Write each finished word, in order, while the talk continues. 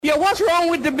Yeah, what's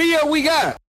wrong with the beer we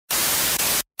got?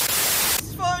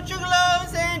 It's for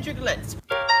juggalos and juggalettes.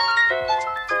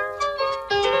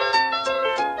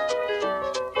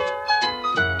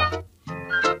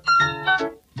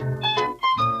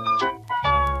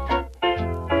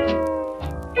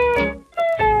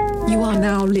 You are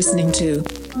now listening to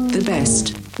the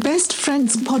Best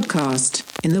Friends podcast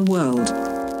in the world.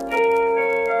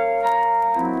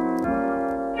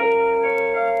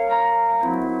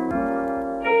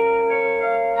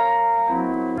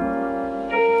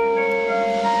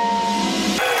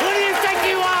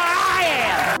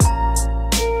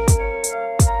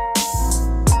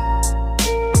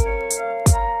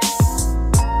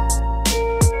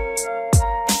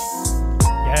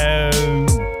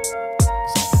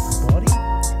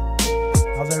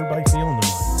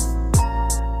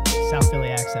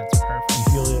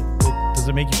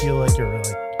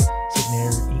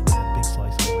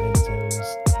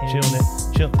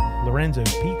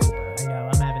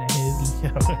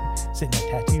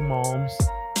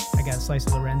 Slice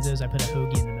of Lorenzo's. I put a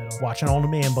hoagie in the middle. Watching all the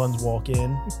man buns walk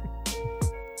in.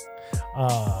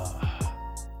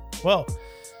 Well,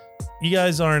 you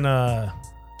guys aren't. I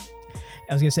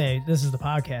was gonna say this is the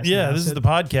podcast. Yeah, now, this so is the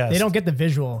podcast. They don't get the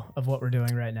visual of what we're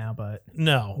doing right now, but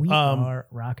no, we are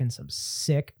rocking some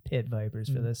sick pit vipers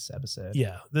for this episode.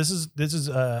 Yeah, this is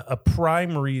a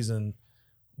prime reason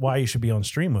why you should be on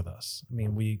stream with us. I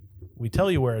mean, we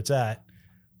tell you where it's at.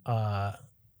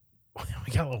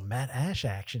 We got a little Matt Ash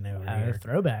action over here.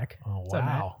 Throwback. Oh, What's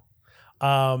wow.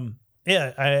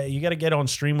 You got to get on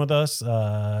stream with us.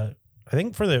 I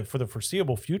think for the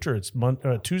foreseeable future, it's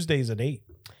Tuesdays at 8.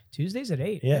 Tuesdays at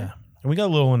 8. Yeah. And we got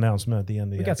a little announcement at the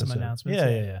end of the episode. We got some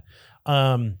announcements.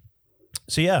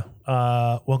 Yeah.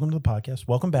 Welcome to the podcast.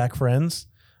 Welcome back, friends.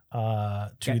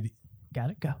 Got it.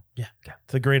 Go. Yeah. Go.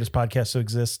 To the greatest podcast to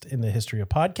exist in the history of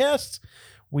podcasts.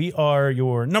 We are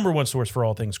your number one source for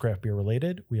all things craft beer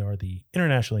related. We are the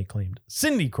internationally acclaimed,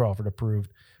 Cindy Crawford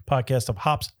approved podcast of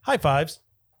hops, high fives.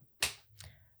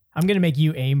 I'm going to make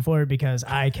you aim for it because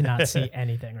I cannot see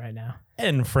anything right now.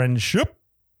 And friendship.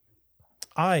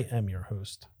 I am your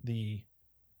host, the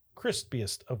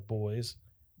crispiest of boys,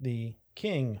 the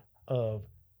king of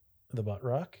the butt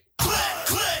rock. Click,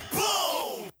 click,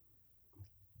 boom!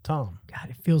 Tom. God,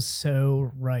 it feels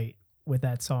so right with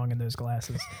that song and those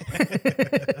glasses.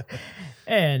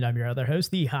 And I'm your other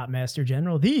host, the Hop Master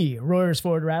General, the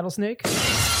Royersford Rattlesnake.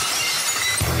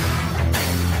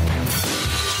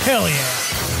 Hell yeah.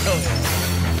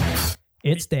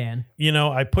 It's Dan. You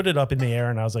know, I put it up in the air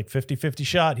and I was like 50-50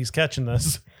 shot. He's catching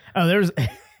this. Oh, it was a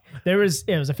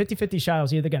 50-50 shot. I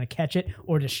was either going to catch it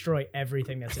or destroy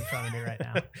everything that's in front of me right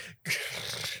now.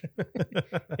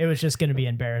 It was just going to be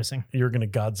embarrassing. You're going to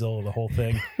Godzilla the whole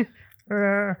thing.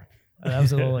 Oh, that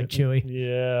was a little like Chewy.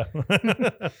 Yeah.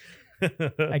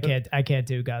 I can't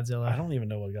do Godzilla. I don't even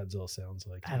know what Godzilla sounds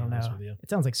like. I don't know. It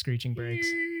sounds like screeching brakes.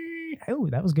 Oh,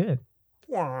 that was good.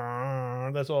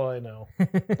 That's all I know.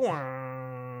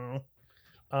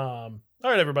 All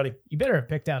right, everybody. You better have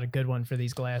picked out a good one for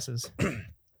these glasses.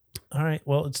 All right.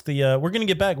 Well, it's the we're gonna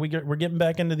get back. We're getting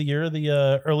back into the year,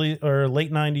 the early or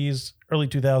late 90s, early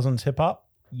 2000s hip hop.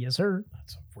 Yes, sir.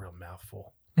 That's a real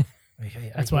mouthful.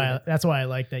 That's why I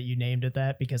like that you named it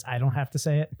that, because I don't have to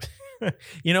say it.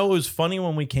 You know, it was funny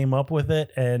when we came up with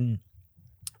it, and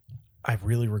I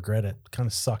really regret it. Kind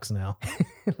of sucks now.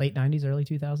 Late 90s, early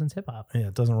 2000s hip hop. Yeah,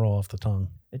 it doesn't roll off the tongue.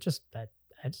 I just said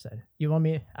it. You want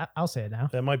me? I'll say it now.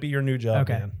 That might be your new job,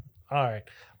 okay. Man. All right.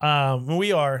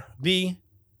 We are the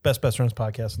best friends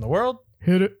podcast in the world.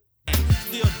 Hit it.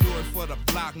 Still do it for the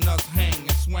block nuts hang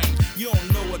and swing. You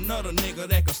don't know another nigga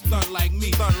that can stunt like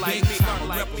me. Stunt like me. Stunt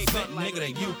like me. Stunt like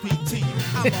nigga that UPT.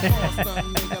 I'm a hard stunt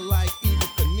nigga like Eva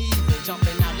Knievel.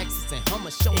 Jumping out Lexus and Hummer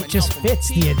showing. It just fits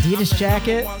the Adidas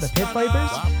jacket, the Pit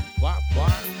Vipers.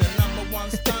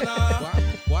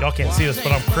 Y'all can't see this,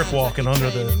 but I'm crip walking under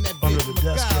the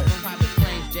desk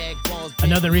here.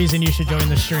 Another reason you should join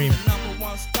the stream.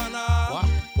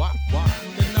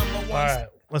 All right,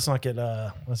 let's not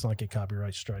get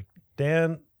copyright strike.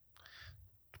 Dan,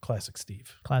 classic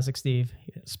Steve. Classic Steve.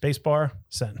 Spacebar,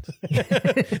 send.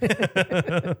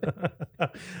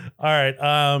 All right,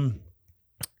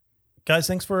 guys,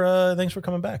 thanks for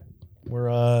coming back.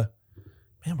 We're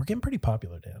getting pretty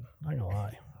popular, Dan. Not gonna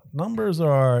lie. The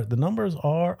numbers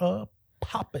are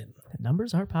popping. The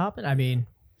numbers are popping. I mean,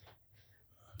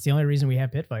 it's the only reason we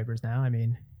have Pit Vipers now. I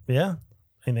mean, yeah.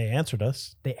 And they answered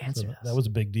us. They answered us. That was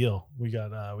a big deal. We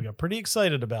got pretty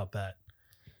excited about that.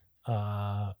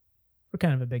 We're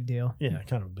kind of a big deal. Yeah,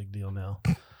 kind of a big deal now.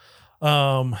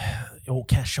 Old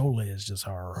Cashola is just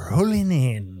rolling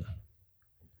in.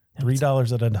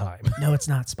 $3 at a time. No, it's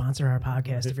not. Sponsor our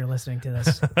podcast if you're listening to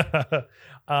this.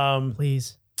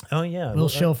 Please. Oh yeah, We'll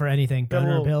shill for anything. Boner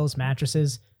little- pills,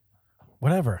 mattresses.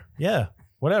 whatever. Yeah,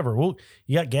 whatever.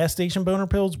 You got gas station boner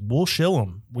pills? We'll shill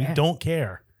them. We don't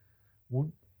care.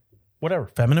 Whatever.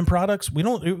 Feminine products? We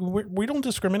don't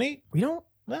discriminate. We don't.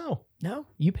 No. No.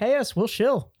 You pay us. We'll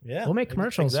shill. Yeah, We'll make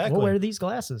commercials. exactly. We'll wear these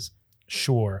glasses.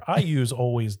 Sure. I use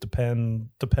always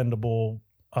dependable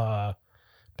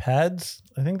pads.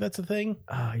 I think that's a thing.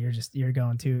 Oh, you're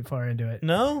going too far into it.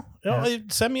 No, Yeah.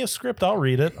 Send me a script. I'll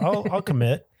read it. I'll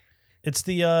commit. It's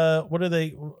the what are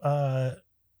they?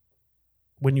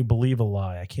 When you believe a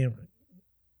lie, I can't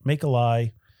make a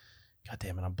lie. God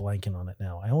damn it, I'm blanking on it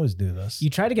now. I always do this.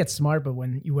 You try to get smart, but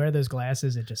when you wear those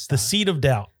glasses, it just The stops. seed of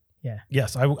doubt. Yeah.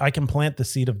 Yes, I can plant the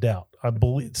seed of doubt. I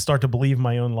start to believe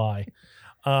my own lie.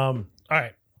 All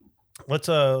right,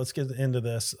 let's get into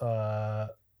this.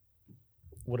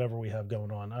 Whatever we have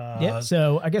going on. Yeah.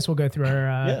 So I guess we'll go through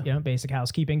our basic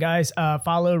housekeeping, guys.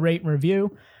 Follow, rate, and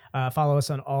review. Follow us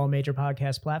on all major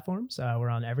podcast platforms. We're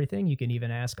on everything. You can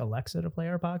even ask Alexa to play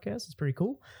our podcast. It's pretty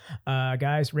cool.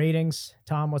 Guys, ratings.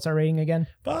 Tom, what's our rating again?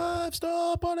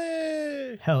 5-star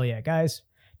bunny. Hell yeah, guys.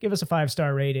 Give us a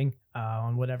 5-star rating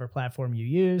on whatever platform you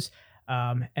use.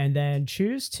 And then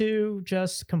choose to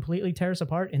just completely tear us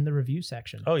apart in the review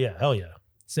section. Oh yeah, hell yeah.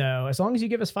 So as long as you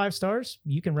give us 5 stars,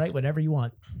 you can write whatever you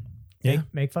want. Yeah.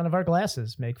 Make fun of our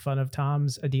glasses. Make fun of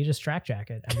Tom's Adidas track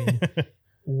jacket. I mean,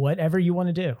 whatever you want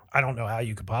to do. I don't know how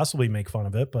you could possibly make fun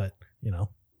of it, but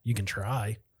you can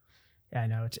try. Yeah, I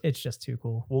know it's just too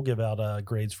cool. We'll give out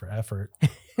grades for effort.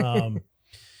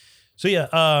 So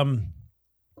yeah,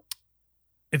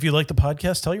 if you like the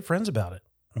podcast, tell your friends about it.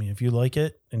 I mean, if you like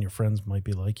it, and your friends might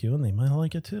be like you, and they might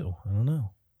like it too. I don't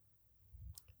know.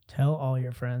 Tell all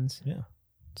your friends. Yeah,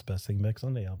 it's the best thing Back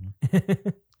Sunday album.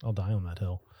 I'll die on that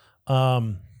hill.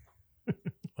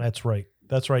 That's right.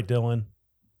 That's right, Dylan.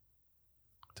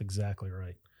 That's exactly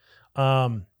right.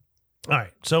 All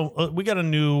right. So we got a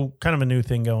new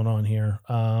thing going on here.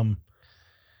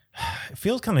 It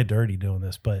feels kind of dirty doing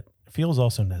this, but it feels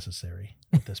also necessary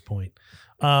at this point.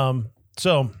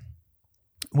 So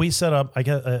we set up,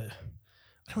 I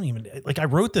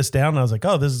wrote this down and I was like,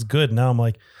 oh, this is good. Now I'm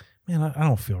like, man, I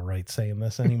don't feel right saying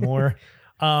this anymore.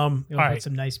 You all want right. put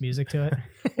some nice music to it?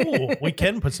 Ooh, we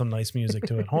can put some nice music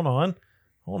to it. Hold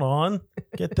on.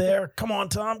 Get there. Come on,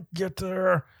 Tom. Get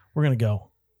there. We're going to go.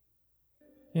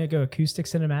 Yeah, go acoustic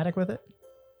cinematic with it.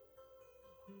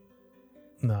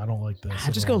 No, I don't like this.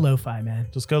 Just go lo-fi, man.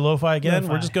 Just go lo-fi again.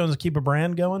 Lo-fi. We're just going to keep a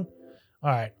brand going. All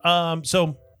right.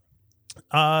 So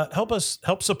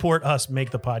help support us make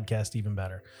the podcast even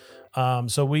better.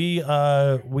 So we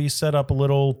set up a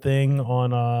little thing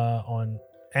on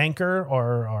Anchor,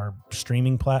 our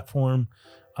streaming platform.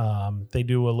 They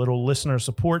do a little listener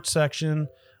support section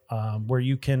where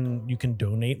you can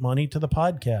donate money to the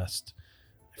podcast.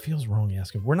 It feels wrong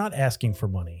asking. We're not asking for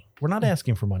money.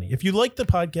 If you like the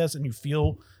podcast and you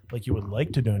feel like you would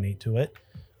like to donate to it,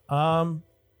 go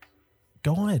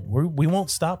ahead. We won't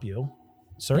stop you.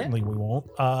 Certainly we won't.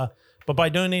 But by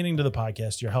donating to the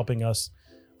podcast, you're helping us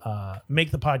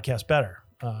make the podcast better.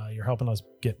 You're helping us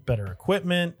get better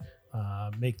equipment,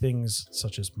 make things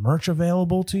such as merch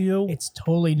available to you. It's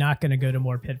totally not going to go to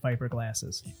more Pit Viper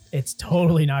glasses. It's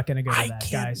totally not going to go to I that,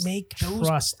 can't guys. make those.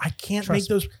 Trust. I can't Trust make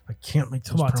those. I can't make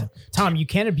those. Come on, Tom, you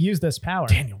can't abuse this power.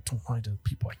 Daniel, don't lie to the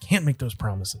people. I can't make those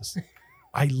promises.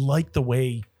 I like the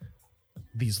way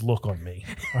these look on me.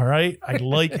 All right. I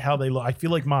like how they look. I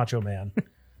feel like Macho Man.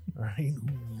 All right.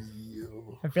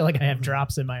 I feel like I have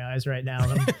drops in my eyes right now.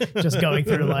 I'm just going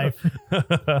through life.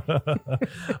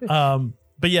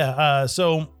 But yeah,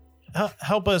 so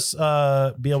help us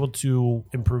be able to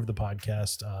improve the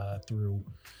podcast through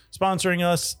sponsoring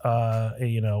us.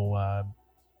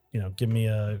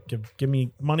 Give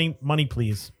me money,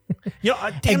 please.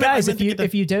 Hey guys,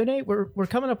 if you donate, we're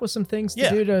coming up with some things to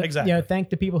do to exactly. Thank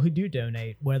the people who do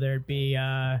donate. Whether it be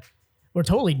we're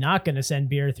totally not going to send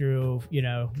beer through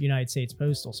United States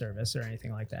Postal Service or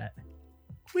anything like that.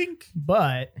 Wink.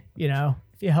 But if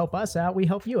you help us out, we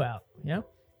help you out.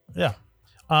 Yeah.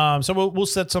 So we'll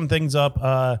set some things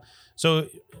up. So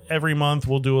every month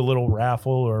we'll do a little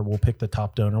raffle or we'll pick the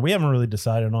top donor. We haven't really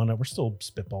decided on it. We're still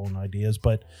spitballing ideas,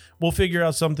 but we'll figure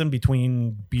out something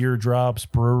between beer drops,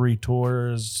 brewery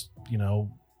tours.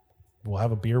 We'll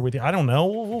have a beer with you. I don't know.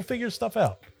 We'll figure stuff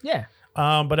out. Yeah.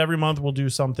 But every month we'll do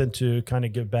something to kind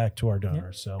of give back to our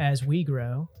donors. So as we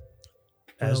grow,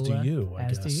 as do you, I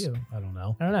as guess. do you. I don't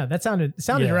know. That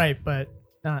sounded right, but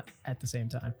not at the same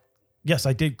time. Yes,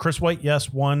 I did. Chris White,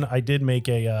 yes, one. I did make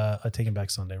a Taking Back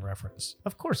Sunday reference.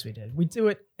 Of course we did. We do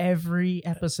it every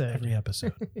episode. Every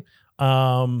episode.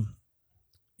 Paired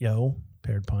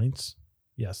pints.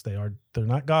 Yes, they are. They're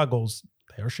not goggles.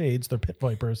 They are shades. They're pit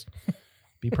vipers.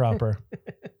 Be proper.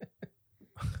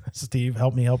 Steve,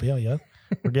 help me help you out. Yeah,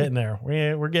 we're getting there.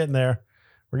 We're getting there.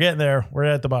 We're getting there. We're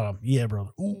at the bottom. Yeah,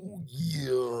 brother. Ooh,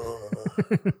 yeah.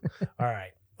 All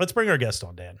right. Let's bring our guest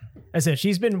on, Dan. As if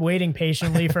she's been waiting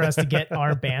patiently for us to get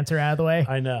our banter out of the way.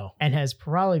 I know. And has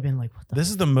probably been like, what the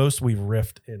This is the most we've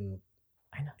riffed in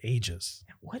ages.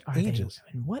 What are they?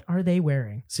 And what are they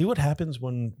wearing? See what happens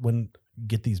when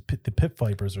get these the pit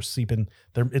vipers are seeping.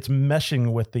 It's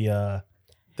meshing with the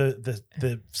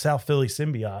South Philly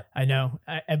symbiote. I know.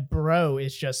 A bro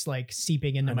is just like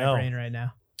seeping into my brain right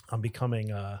now. I'm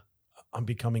becoming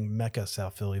Mecca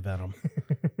South Philly venom.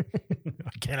 I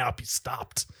cannot be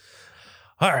stopped.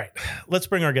 All right, let's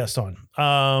bring our guest on.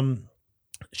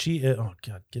 She is, oh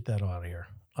God, get that out of here.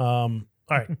 All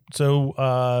right,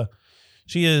 so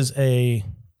she is a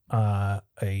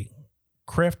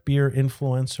craft beer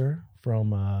influencer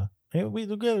from we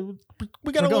got a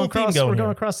little theme going. We're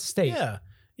going across the state.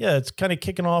 Yeah, it's kind of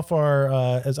kicking off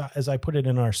our as I put it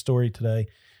in our story today.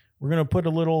 We're gonna put a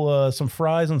little some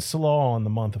fries and slaw in the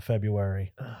month of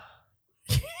February.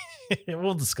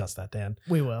 We'll discuss that, Dan.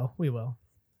 We will. All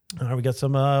right, we got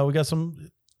some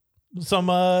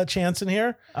chants in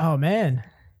here. Oh man!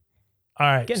 All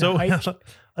right,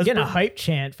 getting a hype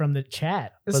chant from the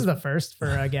chat. This is the first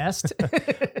for a guest.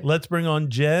 Let's bring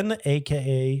on Jen,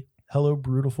 aka Hello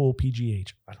Brutiful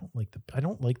PGH. I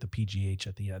don't like the PGH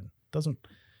at the end.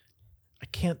 I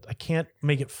can't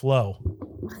make it flow.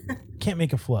 Can't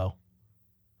make it flow.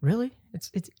 Really?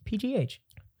 It's PGH.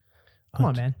 Come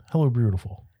on, man. Hello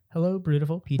Brutiful. Hello,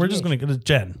 Brutiful PGH. We're just gonna go to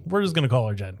Jen. We're just gonna call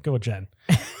her Jen. Go with Jen.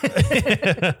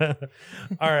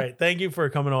 All right. Thank you for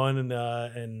coming on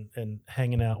and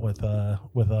hanging out with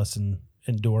us and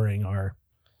enduring our.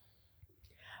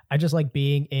 I just like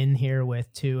being in here with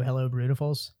two Hello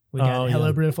Brutifuls. We got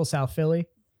Hello Brutiful South Philly,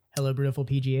 Hello Brutiful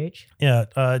PGH.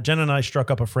 Yeah, Jen and I struck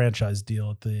up a franchise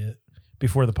deal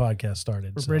before the podcast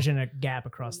started. We're bridging a gap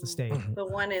across the state. The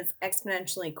one is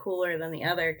exponentially cooler than the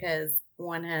other because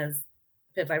one has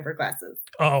pit viper glasses.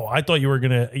 Oh, I thought you were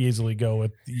going to easily go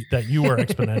with that you were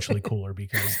exponentially cooler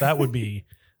because that would be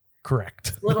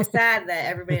correct. It's a little sad that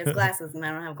everybody has glasses and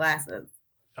I don't have glasses.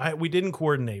 We didn't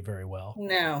coordinate very well.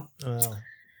 No.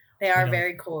 They are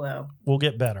very cool, though. We'll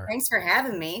get better. Thanks for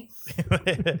having me.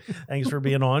 Thanks for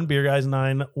being on. Beer Guys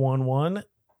 911.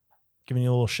 Giving you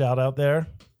a little shout out there.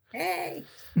 Hey.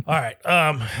 All right.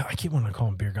 I keep wanting to call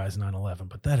them Beer Guys 911,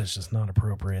 but that is just not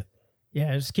appropriate.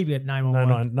 Yeah, just keep it at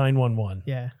 911. 911.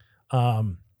 Yeah. All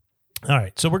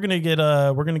right. So we're gonna get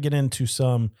into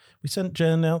some. We sent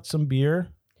Jen out some beer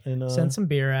and send some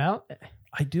beer out.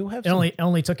 I do have. It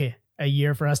only took a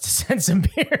year for us to send some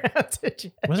beer out to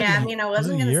Jen. I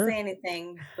wasn't going to say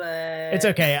anything, but it's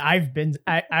okay. I've been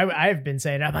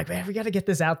saying, I'm like, man, we got to get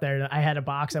this out there. I had a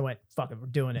box. I went, fuck it, we're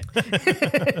doing it.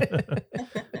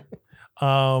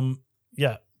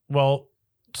 Yeah. Well,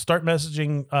 start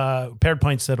messaging. Paired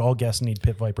Pint said all guests need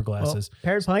Pit Viper glasses. Well,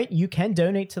 Paired Pint, you can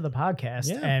donate to the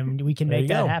podcast, and we can make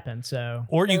that happen. So,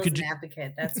 or you could an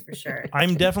advocate, that's for sure.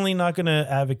 I'm definitely not going to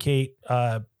advocate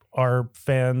our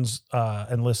fans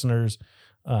and listeners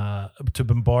to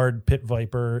bombard Pit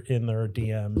Viper in their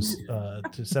DMs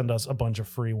to send us a bunch of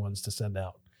free ones to send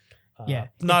out.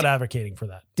 Not advocating for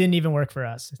that. Didn't even work for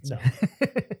us. So.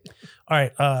 All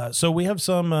right. So we have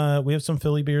some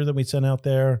Philly beer that we sent out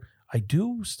there. I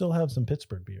do still have some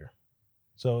Pittsburgh beer.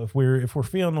 So if we're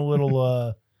feeling a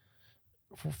little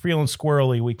if we're feeling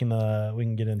squirrely, we can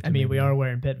get into. I mean, we are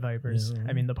wearing Pit Vipers. Yeah.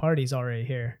 I mean, the party's already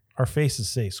here. Our faces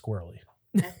say squirrely.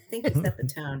 I think we set the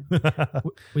tone.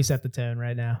 We set the tone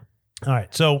right now. All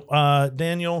right. So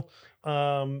Daniel,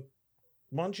 why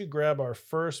don't you grab our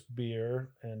first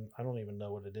beer? And I don't even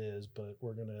know what it is, but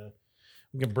we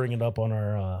can bring it up on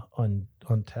our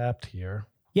Untapped here.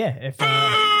 Yeah. If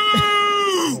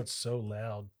oh, it's so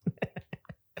loud.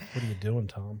 What are you doing,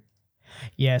 Tom?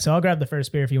 Yeah. So I'll grab the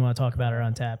first beer if you want to talk about our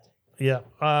Untapped. Yeah.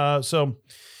 So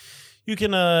you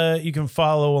can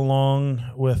follow along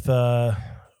with our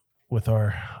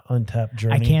Untapped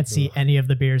journey. I can't see any of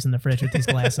the beers in the fridge with these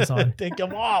glasses on. Take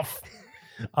them off.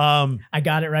 I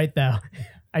got it right though.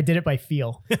 I did it by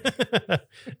feel.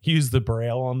 Use the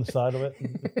braille on the side of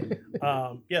it.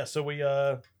 Yeah. So we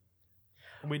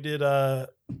did. I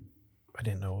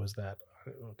didn't know it was that.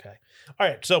 Okay. All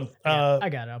right. So I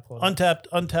got it. I'll pull it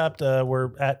Untapped.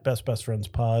 We're at Best Friends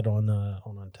Pod on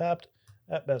Untapped.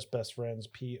 At Best Friends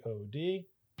POD.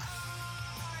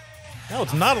 No,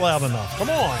 it's not loud enough. Come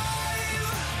on.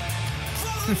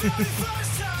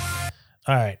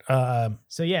 All right.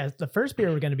 So yeah, the first beer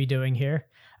we're going to be doing here,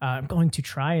 I'm going to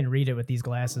try and read it with these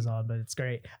glasses on, but it's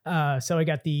great. So I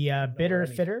got the Bitter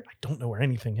Fitter. I don't know where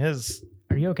anything is.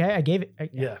 Are you okay? I gave it.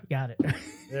 Yeah. Got it.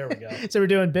 There we go. So we're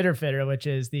doing Bitter Fitter, which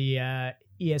is the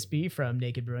ESB from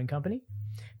Naked Brewing Company.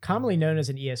 Commonly known as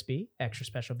an ESB, extra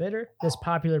special bitter, this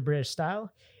popular British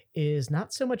style is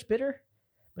not so much bitter,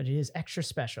 but it is extra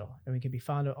special, and we can be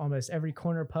found at almost every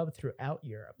corner pub throughout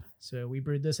Europe. So we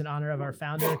brewed this in honor of our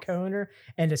founder, co-owner,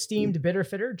 and esteemed bitter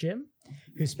fitter, Jim,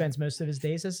 who spends most of his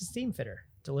days as a steam fitter.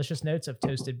 Delicious notes of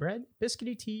toasted bread,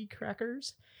 biscuity tea,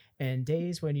 crackers, and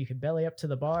days when you could belly up to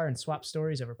the bar and swap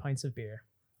stories over pints of beer.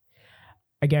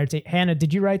 I guarantee, Hannah,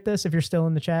 did you write this if you're still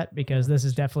in the chat? Because this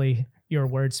is definitely your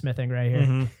wordsmithing right here.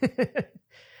 Mm-hmm.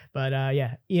 But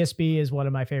yeah, ESB is one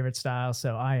of my favorite styles,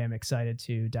 so I am excited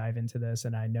to dive into this,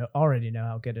 and I already know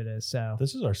how good it is. So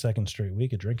This is our second straight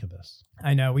week of drinking this.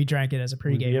 I know we drank it as a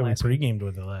pregame. Yeah, we last week. pre-gamed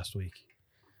with it last week.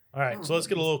 All right, so let's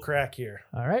get a little crack here.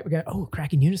 All right, we got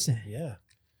crack in unison. Yeah,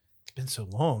 it's been so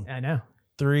long. I know.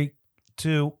 3,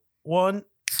 2, 1.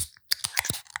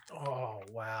 Oh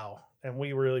wow! And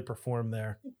we really performed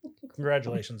there.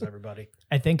 Congratulations, everybody.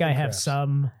 I think I have Congrats.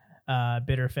 some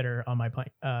bitter fitter on my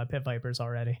Pit Vipers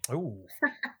already. Oh,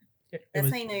 It That's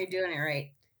was, how you know you're doing it right.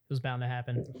 it was bound to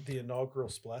happen. the inaugural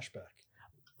splashback.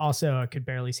 Also, I could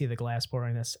barely see the glass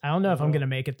pouring this. I don't know if I'm going to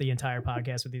make it the entire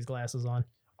podcast with these glasses on.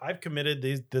 I've committed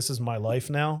these. This is my life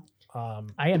now.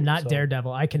 I am not So-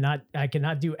 Daredevil. I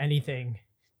cannot do anything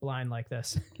blind like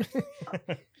this.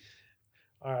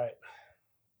 All right.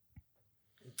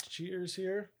 Cheers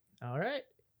here. All right.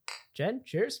 Jen,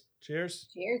 cheers. Cheers.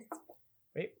 Cheers.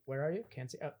 Wait, where are you? Can't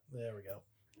see. Oh, There we go.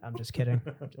 I'm just kidding.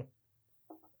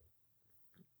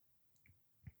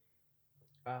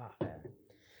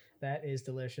 That is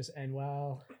delicious. And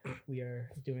while we are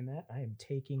doing that, I am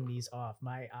taking these off.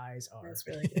 My eyes are. That's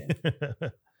really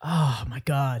good. Oh my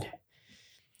God.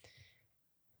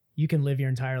 You can live your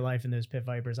entire life in those Pit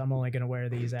Vipers. I'm only going to wear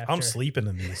these after. I'm sleeping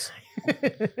in these.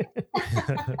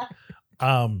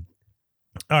 All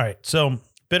right. So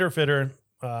Bitter Fitter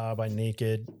by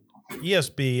Naked.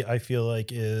 ESB, I feel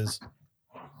like it's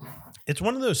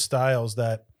one of those styles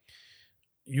that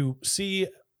you see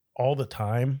all the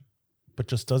time, but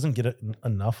just doesn't get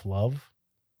enough love.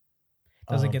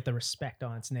 Doesn't get the respect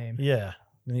on its name. Yeah.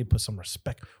 They need to put some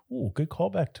respect. Ooh, good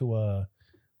callback to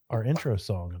our intro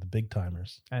song of the Big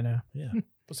Timers. I know. Yeah.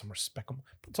 Put some respect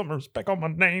on my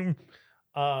name.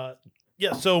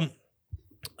 Yeah, so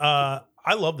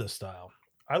I love this style.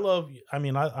 I love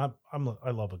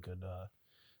a good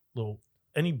little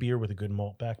any beer with a good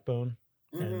malt backbone.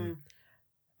 Mm-hmm.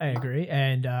 I agree.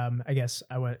 And I guess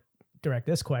I would direct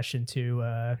this question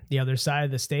to the other side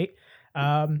of the state.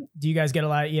 Do you guys get a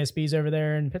lot of ESBs over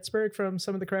there in Pittsburgh from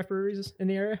some of the craft breweries in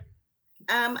the area?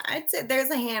 I'd say there's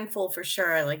a handful for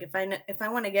sure. Like if I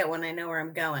want to get one, I know where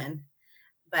I'm going,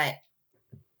 but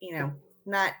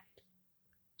not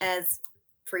as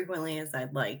frequently as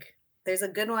I'd like. There's a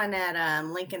good one at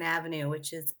Lincoln Avenue,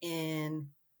 which is in,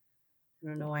 I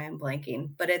don't know why I'm blanking,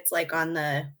 but it's like on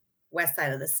the west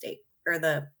side of the state or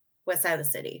the west side of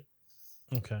the city.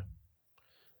 Okay.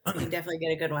 You can definitely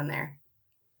get a good one there.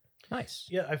 Nice.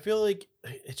 Yeah, I feel like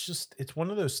it's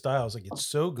one of those styles. Like it's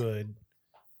so good,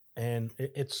 and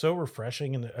it's so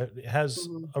refreshing, and it has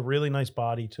a really nice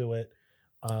body to it.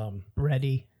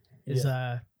 Bready is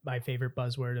my favorite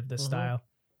buzzword of this style.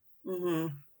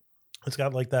 Mm-hmm. It's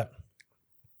got like that,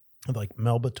 like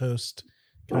Melba toast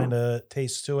kind of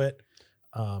taste to it.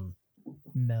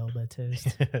 Melba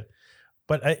toast.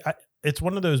 But I it's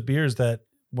one of those beers that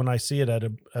when I see it at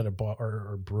a bar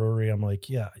or brewery, I'm like,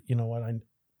 yeah, you know what, I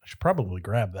should probably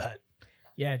grab that.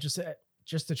 Yeah,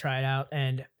 just to try it out.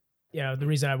 And the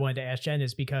reason I wanted to ask Jen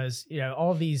is because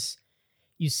all these,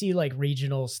 you see like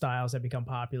regional styles that become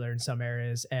popular in some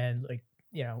areas, and like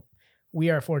we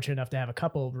are fortunate enough to have a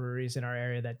couple of breweries in our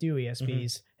area that do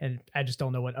ESBs, and I just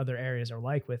don't know what other areas are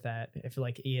like with that. If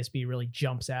like ESB really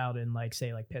jumps out in like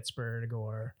say like Pittsburgh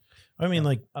or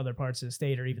like other parts of the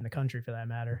state or even the country for that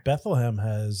matter. Bethlehem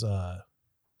has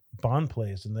Bond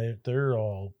plays, and they're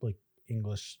all like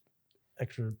English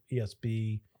extra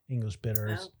ESB English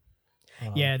bitters.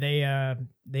 Oh. Yeah,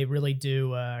 they really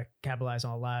do capitalize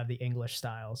on a lot of the English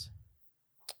styles.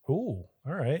 Ooh,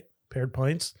 all right. Paired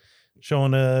pints,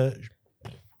 showing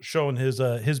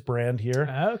his brand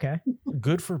here. Okay.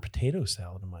 Good for potato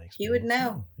salad in my experience. You would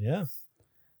know. Yeah.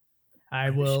 I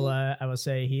will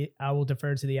say I will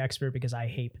defer to the expert because I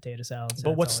hate potato salads.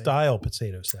 But what That's all style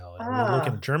potato salad? Are we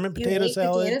looking at German You potato hate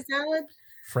salad? potato salad?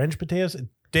 French potatoes?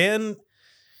 Dan,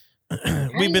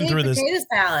 we've been through this. Potato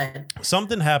salad.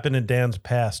 Something happened in Dan's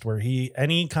past where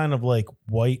any kind of like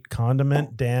white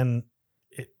condiment, Dan,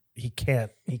 he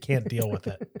can't deal with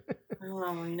it.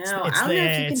 Oh no! It's I don't know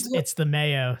if you can it's the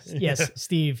mayo. Yes,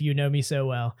 Steve, you know me so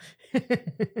well.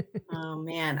 Oh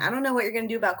man, I don't know what you're gonna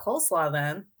do about coleslaw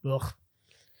then. Ugh.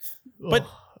 But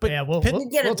yeah, we'll You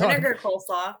get a talk. vinegar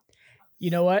coleslaw. You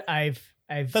know what? I've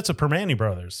that's a Permane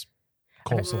Brothers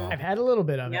coleslaw. I've had a little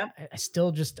bit of Yep. it. I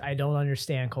still I don't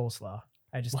understand coleslaw.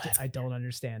 I don't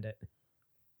understand it.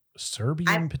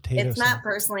 Serbian potato It's salad. not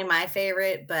personally my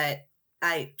favorite, but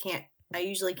I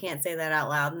usually can't say that out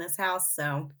loud in this house,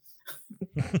 so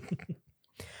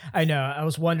I know. I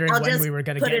was wondering I'll when just we were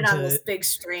going to put get it on into this big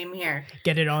stream here.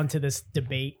 get it onto this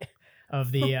debate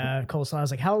of the coleslaw. I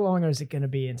was like, how long is it going to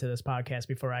be into this podcast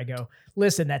before I go,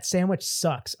 listen, that sandwich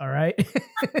sucks. All right.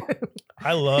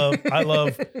 I love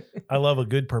a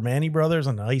good Permane Brothers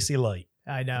and an Icy Light.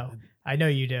 I know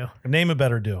you do. Name a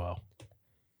better duo.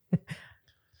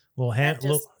 little That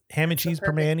little just- ham and It's the cheese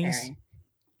perfect Permanes.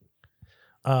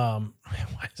 pairing.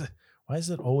 Why is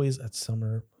it always at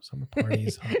summer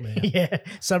parties? Hot mayo. Yeah.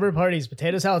 Summer parties,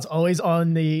 potato salad's always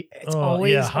on the,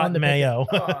 hot on the mayo.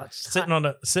 Oh, it's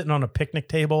sitting on a picnic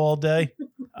table all day.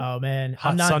 Oh man.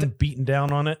 Hot sun beating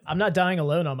down on it. I'm not dying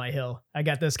alone on my hill. I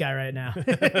got this guy right now. I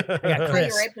got How you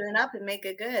Chris. ripen it up and make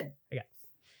it good.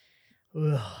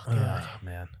 Oh, God. Oh,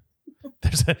 man.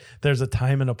 There's a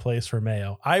time and a place for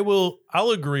mayo.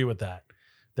 I'll agree with that.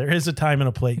 There is a time and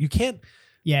a place. You can't.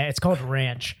 Yeah, it's called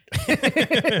ranch.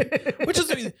 Which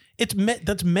is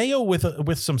that's mayo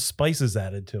with some spices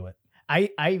added to it.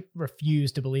 I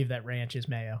refuse to believe that ranch is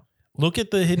mayo. Look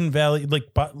at the Hidden Valley,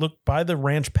 look buy the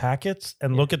ranch packets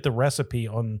and look at the recipe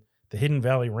on the Hidden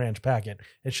Valley ranch packet.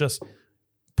 It's just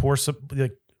pour some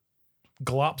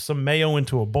glop some mayo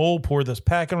into a bowl, pour this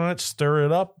packet on it, stir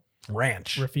it up,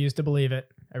 ranch. Refuse to believe it.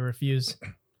 I refuse.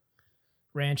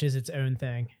 Ranch is its own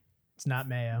thing. It's not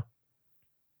mayo.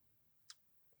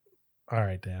 All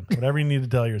right, Dan. Whatever you need to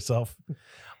tell yourself.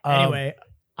 Anyway,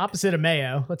 opposite of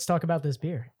mayo, let's talk about this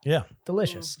beer. Yeah.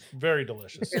 Delicious. Very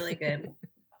delicious. Really good.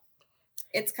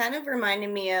 It's kind of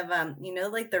reminding me of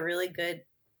like the really good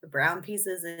brown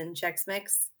pieces in Chex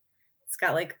Mix. It's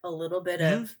got like a little bit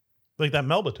of Like that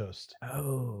Melba toast.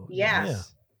 Oh. yeah. Yeah.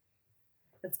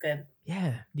 That's good.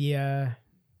 Yeah.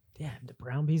 The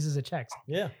brown pieces of Chex.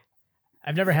 Yeah.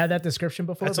 I've never had that description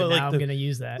before, That's but like now I'm the- going to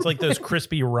use that. It's like those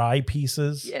crispy rye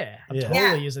pieces. yeah, I'm Yeah. totally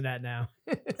Yeah. using that now.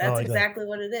 That's like that. exactly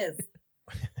what it is,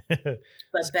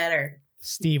 but better.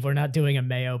 Steve, we're not doing a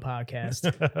mayo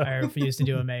podcast. I refuse to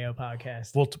do a mayo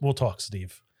podcast. We'll talk,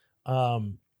 Steve.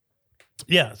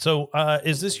 Yeah. So,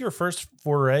 is this your first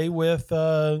foray with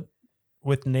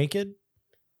Naked?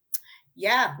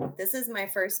 Yeah, this is my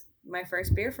first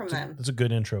beer from them. It's a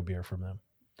good intro beer from them.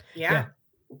 Yeah.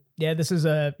 Yeah, this is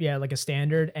like a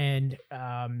standard. And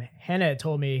Hannah had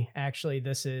told me actually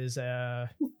this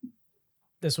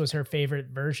was her favorite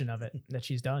version of it that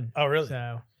she's done. Oh, really?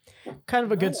 So kind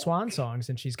of a good swan song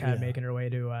since she's kind of making her way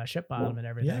to Ship Bottom and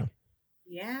everything.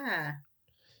 Yeah.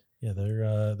 Yeah,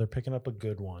 they're picking up a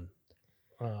good one.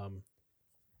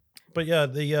 But yeah,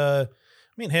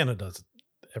 Hannah does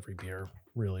every beer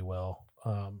really well.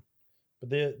 But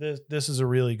this is a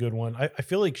really good one. I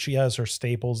feel like she has her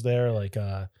staples there. Like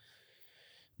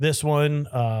this one,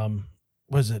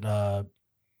 was it?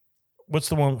 What's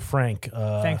the one with Frank?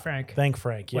 Thank Frank. Thank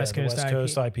Frank. Yeah, West the Coast West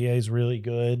Coast IPA is really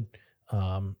good.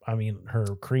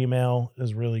 Her cream ale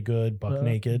is really good. Buck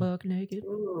Naked. Buck Naked.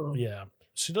 Ooh. Yeah,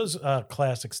 she does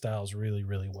classic styles really,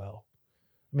 really well.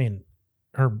 I mean,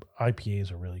 her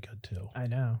IPAs are really good too. I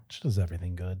know. She does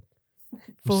everything good.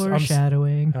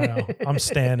 Foreshadowing. I know. I'm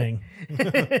standing.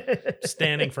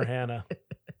 Standing for Hannah.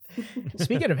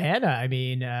 Speaking of Hannah, I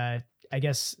mean, I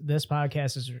guess this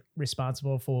podcast is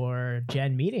responsible for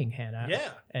Jen meeting Hannah. Yeah.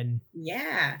 And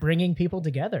Yeah. bringing people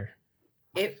together.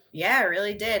 It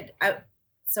really did.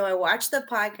 So I watched the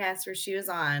podcast where she was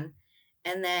on,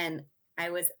 and then I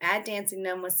was at Dancing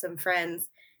Gnome with some friends,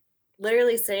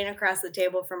 literally sitting across the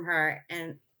table from her,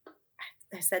 and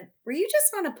I said, "Were you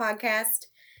just on a podcast?"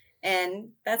 And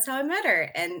that's how I met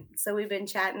her. And so we've been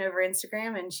chatting over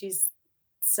Instagram, and she's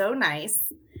so nice.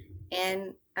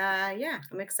 And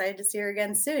I'm excited to see her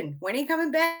again soon. When are you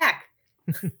coming back?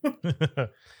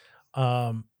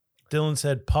 Dylan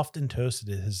said puffed and toasted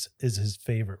is his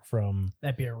favorite from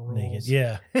That beer Naked. rules.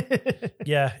 Yeah.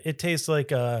 Yeah. It tastes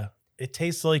like a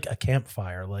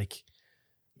campfire, like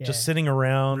just sitting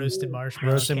around roasted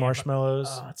marshmallows. marshmallows.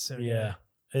 Oh, it's so yeah.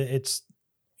 It's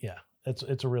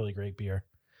a really great beer.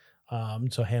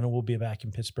 So Hannah will be back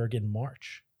in Pittsburgh in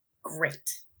March.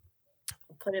 Great.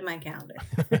 put in my calendar.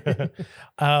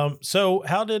 So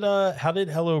how did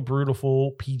Hello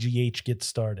Brutiful PGH get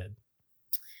started?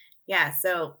 Yeah,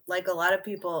 so like a lot of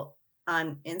people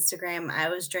on Instagram, I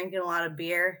was drinking a lot of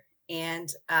beer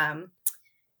and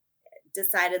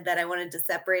decided that I wanted to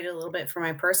separate it a little bit from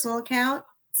my personal account.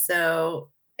 So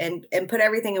and put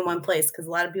everything in one place, because a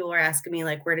lot of people were asking me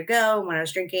like where to go when I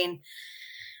was drinking.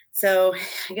 So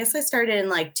I guess I started in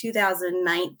like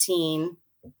 2019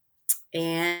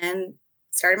 and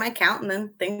started my account, and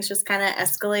then things just kind of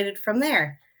escalated from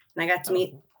there. And I got to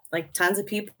meet like tons of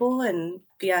people and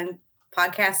be on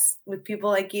podcasts with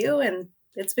people like you, and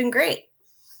it's been great.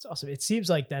 It's awesome. It seems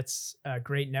like that's a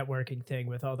great networking thing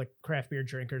with all the craft beer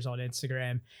drinkers on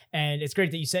Instagram. And it's great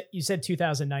that you said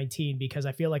 2019, because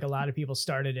I feel like a lot of people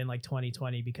started in like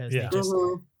 2020 because they just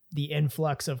the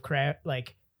influx of craft,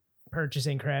 like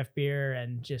purchasing craft beer,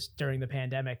 and just during the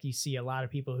pandemic, you see a lot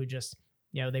of people who just,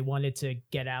 you know, they wanted to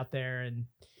get out there and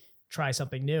try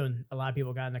something new. And a lot of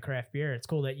people got into craft beer. It's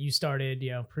cool that you started, you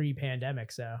know,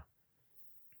 pre-pandemic. So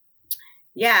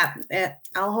yeah,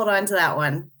 I'll hold on to that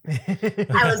one.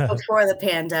 I was before the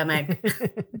pandemic.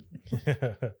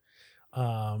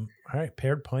 All right,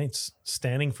 Paired Pints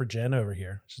standing for Jen over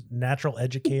here. She's a natural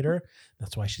educator.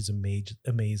 That's why she's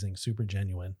amazing, super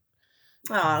genuine.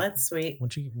 Oh, that's sweet.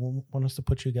 Want us to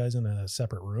put you guys in a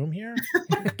separate room here? Oh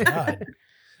my God.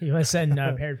 You want to send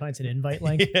Paired Pints an invite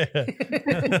link?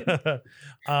 Yeah.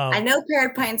 I know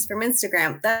Paired Pints from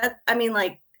Instagram.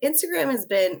 Instagram has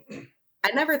been, I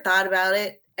never thought about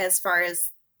it as far as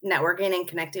networking and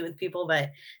connecting with people, but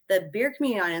the beer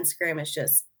community on Instagram is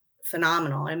just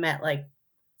phenomenal. I met like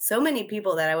so many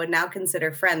people that I would now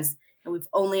consider friends, and we've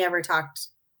only ever talked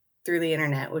through the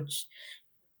internet, which,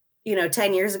 you know,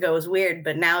 10 years ago was weird,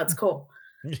 but now it's cool.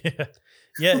 Yeah.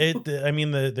 Yeah.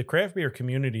 The craft beer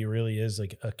community really is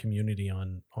like a community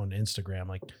on Instagram.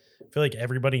 Like, I feel like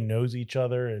everybody knows each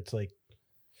other. It's like,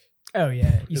 oh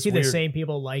yeah. You see weird. The same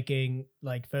people liking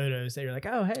like photos that you're like,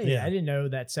 oh, hey, I didn't know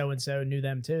that so-and-so knew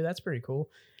them too. That's pretty cool.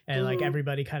 And like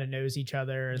everybody kind of knows each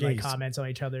other and like comments on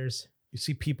each other's. You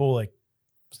see people like,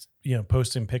 you know,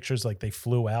 posting pictures like they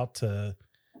flew out to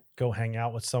go hang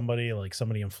out with somebody, like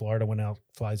somebody in Florida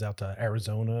flies out to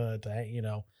Arizona to, you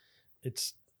know,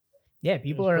 it's. Yeah,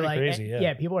 people are like, crazy,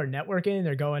 yeah. People are networking.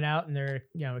 They're going out and they're,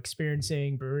 you know,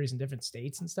 experiencing breweries in different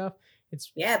states and stuff.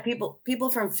 It's people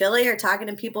from Philly are talking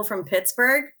to people from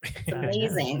Pittsburgh. It's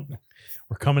amazing.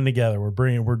 We're coming together. We're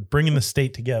bringing the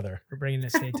state together. We're bringing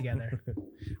the state together.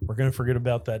 We're going to forget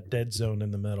about that dead zone in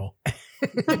the middle.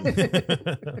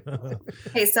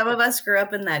 Hey, some of us grew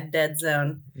up in that dead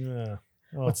zone. Yeah.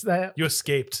 Well, what's that? You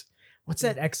escaped. What's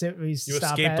that exit we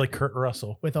escaped like Kurt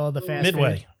Russell with all the fast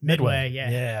Midway. food? Midway,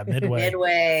 yeah. Yeah, Midway.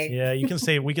 Midway. Yeah, we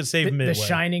can save Midway. The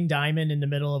shining diamond in the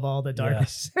middle of all the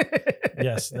darkness.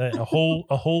 Yes, a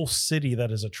whole city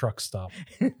that is a truck stop.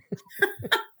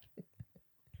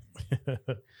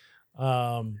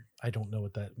 I don't know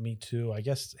what that. Me too. I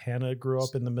guess Hannah grew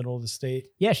up in the middle of the state.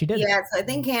 Yeah, she did. Yeah, so I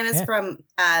think Hannah's from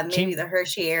maybe the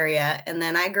Hershey area, and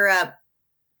then I grew up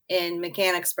in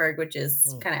Mechanicsburg, which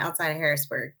is kind of outside of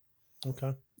Harrisburg.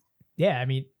 Okay. Yeah, I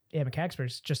mean,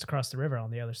 Mechanicsburg's just across the river on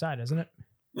the other side, isn't it?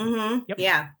 Mm-hmm. Yep.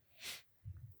 Yeah.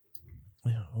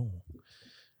 Yeah. Oh.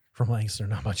 From Lancaster,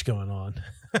 not much going on.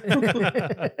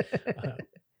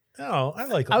 I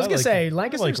like. I was gonna say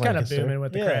Lancaster's kind of booming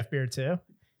with the craft beer too.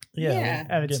 Yeah,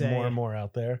 I would say more and more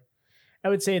out there. I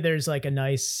would say there's like a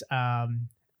nice.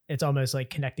 It's almost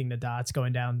like connecting the dots,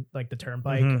 going down like the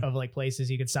turnpike of like places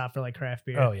you could stop for like craft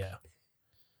beer. Oh yeah,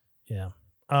 yeah.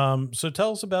 So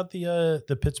tell us about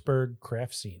the Pittsburgh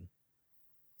craft scene.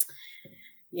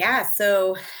 Yeah,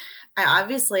 so I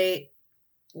obviously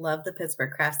love the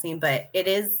Pittsburgh craft scene, but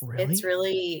it's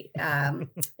really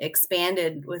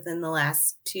expanded within the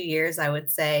last 2 years, I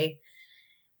would say.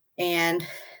 And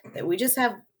we just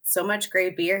have so much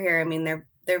great beer here. I mean, there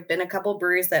have been a couple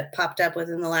breweries that popped up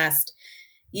within the last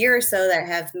year or so that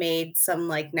have made some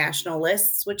like national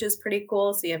lists, which is pretty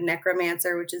cool. So you have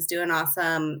Necromancer, which is doing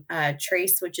awesome,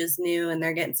 Trace, which is new, and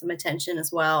they're getting some attention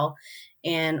as well,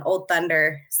 and Old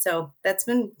Thunder. So that's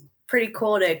been pretty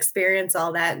cool to experience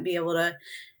all that and be able to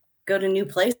go to new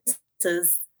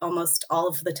places almost all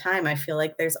of the time. I feel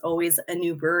like there's always a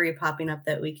new brewery popping up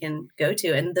that we can go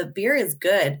to, and the beer is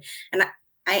good. And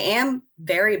I am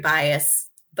very biased,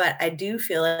 but I do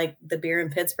feel like the beer in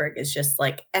Pittsburgh is just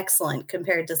like excellent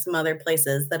compared to some other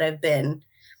places that I've been,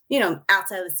 you know,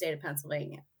 outside of the state of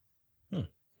Pennsylvania.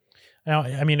 Now,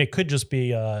 I mean, it could just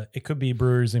be, it could be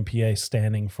brewers in PA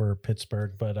standing for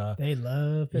Pittsburgh, but they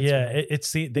love Pittsburgh.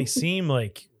 Yeah, they seem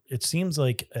like it seems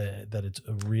like that it's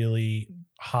a really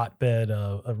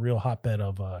real hotbed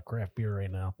of craft beer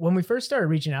right now. When we first started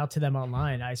reaching out to them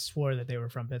online, I swore that they were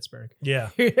from Pittsburgh. Yeah.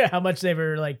 How much they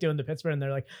were like doing the Pittsburgh, and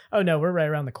they're like, "Oh no, we're right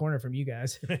around the corner from you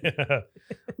guys."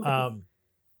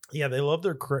 Yeah, they love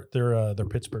their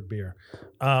Pittsburgh beer.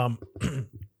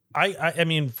 I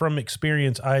mean, from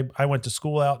experience, I went to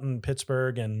school out in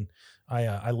Pittsburgh, and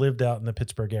I lived out in the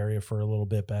Pittsburgh area for a little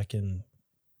bit back in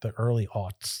the early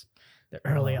aughts. The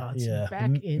early aughts, yeah,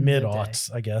 back in mid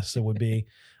aughts, I guess it would be.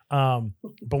 But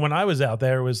when I was out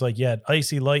there, it was like, yeah,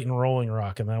 Icy Light and Rolling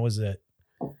Rock, and that was it.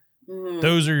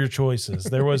 Those are your choices.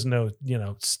 There was no,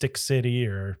 Stick City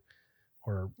or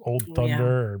Old Thunder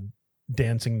or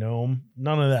Dancing Gnome.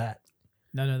 None of that.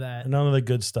 None of that. None of the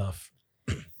good stuff.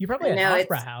 You probably had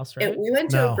Opera House, right? We went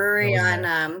to a brewery on,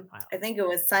 Wow. I think it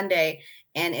was Sunday,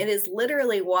 and it is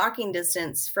literally walking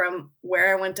distance from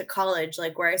where I went to college,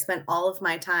 like where I spent all of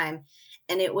my time.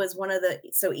 And it was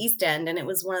East End, and it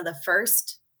was one of the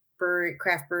first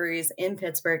craft breweries in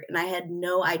Pittsburgh, and I had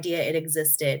no idea it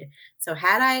existed. So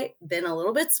had I been a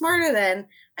little bit smarter then,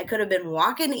 I could have been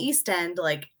walking East End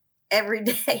like every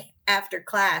day after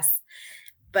class.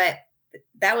 But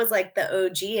that was like the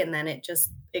OG, and then it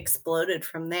just exploded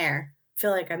from there. I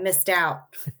feel like I missed out.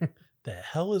 The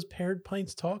hell is Paired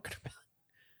Pints talking about?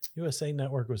 USA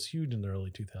Network was huge in the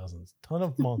early 2000s. Ton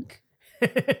of Monk.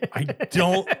 I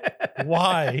don't.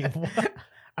 Why?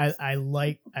 I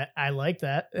like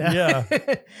that. Yeah.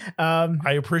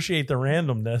 I appreciate the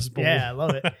randomness. But Yeah, I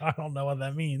love it. I don't know what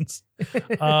that means.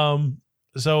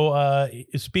 So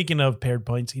speaking of Paired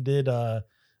Pints, he did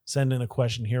send in a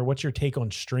question here. What's your take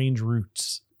on Strange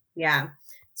Roots? Yeah.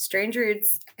 Strange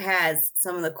Roots has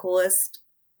some of the coolest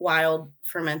wild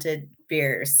fermented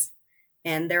beers,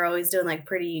 and they're always doing like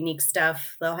pretty unique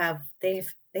stuff. They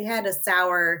had a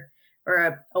sour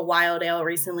or a wild ale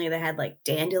recently that had like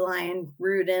dandelion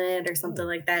root in it or something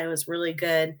like that. It was really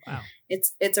good. Wow.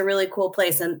 It's a really cool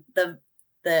place, and the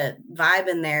vibe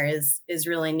in there is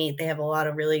really neat. They have a lot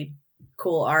of really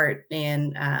cool art,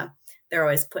 and they're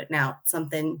always putting out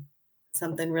something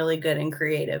really good and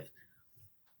creative.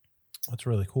 That's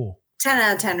really cool. 10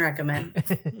 out of 10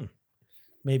 recommend.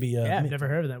 Maybe. Yeah, I've never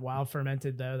heard of that. Wild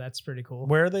fermented though. That's pretty cool.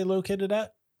 Where are they located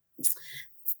at?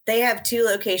 They have two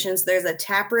locations. There's a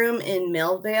tap room in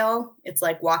Millvale. It's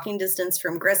like walking distance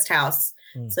from Grist House.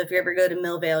 So if you ever go to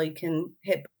Millvale, you can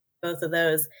hit both of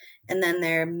those. And then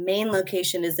their main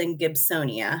location is in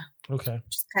Gibsonia. Okay.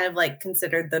 Which is kind of like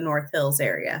considered the North Hills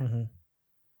area. Mm-hmm.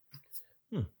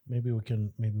 Maybe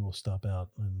we'll stop out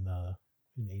in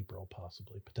April,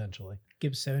 potentially.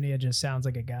 Gibsonia just sounds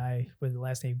like a guy with the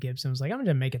last name Gibson was like, I'm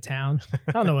gonna make a town.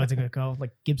 I don't know what it's gonna call.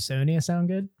 Like Gibsonia sound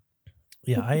good?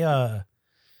 Yeah,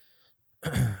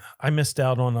 I missed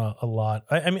out on a lot.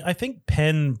 I mean, I think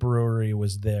Penn Brewery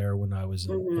was there when I was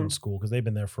in school because they've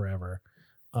been there forever.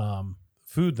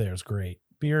 Food there is great.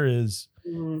 Beer is, I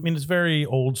mean, it's very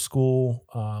old school,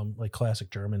 like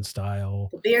classic German style.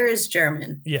 The beer is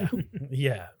German. Yeah,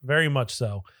 yeah, very much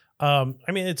so. I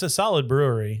mean, it's a solid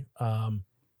brewery. Man,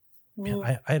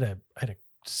 I had a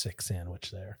sick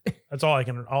sandwich there. That's all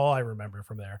I remember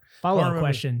from there. Follow-up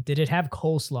question: did it have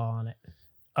coleslaw on it?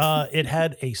 It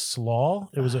had a slaw.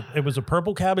 It was a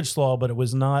purple cabbage slaw, but it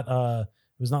was not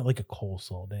like a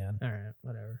coleslaw, Dan. All right,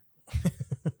 whatever.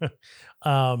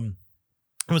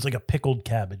 It was like a pickled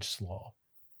cabbage slaw.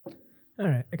 All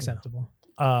right, acceptable.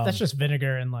 That's just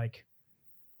vinegar and like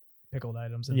pickled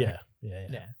items. Yeah. Yeah.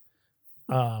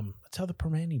 That's how the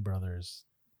Permane Brothers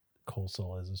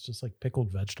coleslaw is. It's just like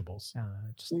pickled vegetables. I don't know,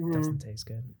 it just doesn't taste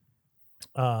good.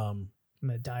 I'm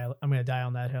gonna die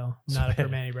on that hill. I'm not a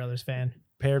Permane Brothers fan.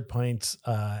 Paired Pints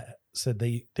said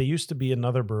they used to be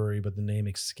another brewery, but the name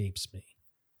escapes me.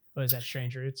 What is that?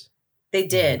 Strange Roots? They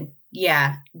did.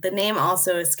 Yeah. The name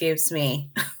also escapes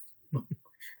me.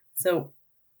 So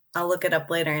I'll look it up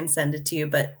later and send it to you.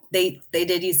 But they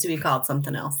did used to be called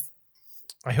something else.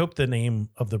 I hope the name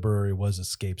of the brewery was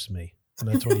Escapes Me. And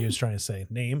that's what he was trying to say.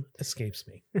 Name escapes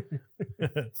me.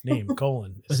 Name,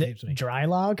 escapes me. Dry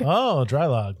Log? Oh, Dry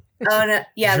Log. Oh, no.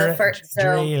 Yeah. The first.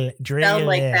 So spelled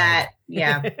like that.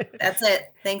 Yeah. That's it.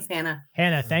 Thanks, Hannah.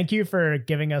 Hannah, thank you for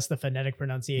giving us the phonetic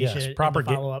pronunciation. Yes, proper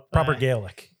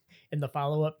Gaelic. In the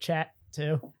follow-up chat,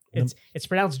 too. It's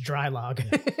pronounced Dry Log.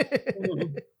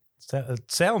 It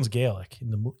sounds Gaelic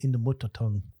in the mother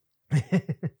tongue.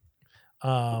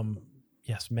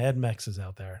 Yes, Mad Mex is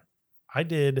out there. I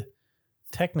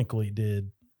technically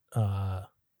did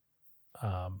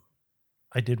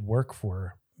work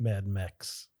for Mad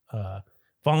Mex,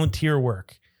 volunteer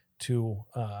work to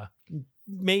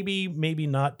maybe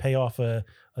not pay off a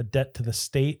debt to the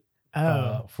state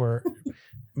for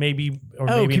maybe or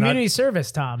Oh, maybe community not.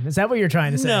 service, Tom. Is that what you're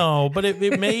trying to say? No, but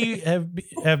it may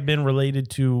have been related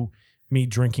to me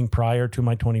drinking prior to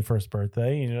my 21st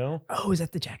birthday. You know? Oh, is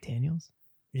that the Jack Daniels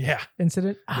Yeah.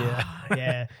 incident? Yeah. Ah,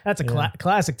 yeah. That's a Yeah.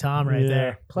 classic Tom right Yeah.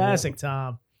 there. Classic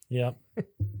Tom. Yep.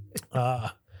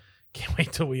 Can't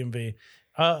wait till we invade.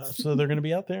 So they're going to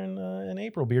be out there in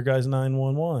April. Beer Guys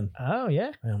 911. Oh,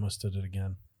 yeah. I almost did it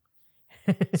again.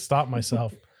 Stop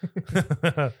myself.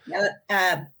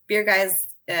 Beer Guys,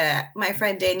 my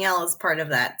friend Danielle is part of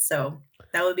that. So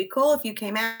that would be cool if you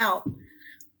came out.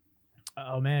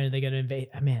 Oh, man. Are they going to invade?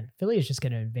 Man, Philly is just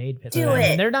going to invade Pittsburgh. Do it.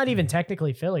 And they're not even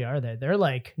technically Philly, are they? They're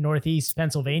like Northeast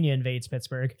Pennsylvania invades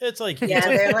Pittsburgh. It's like Yeah,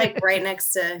 they're like right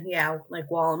next to, like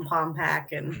Wall and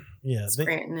Pompack and yeah,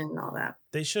 Scranton and all that.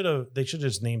 they should have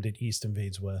just named it East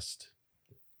Invades West.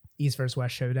 East versus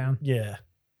West showdown. Yeah,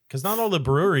 because not all the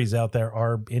breweries out there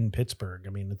are in Pittsburgh. I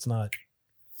mean, it's not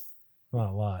a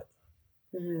lot.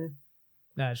 Mm-hmm.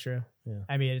 That's true. Yeah.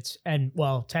 I mean,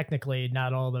 technically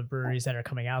not all the breweries that are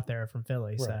coming out there are from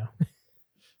Philly. Right.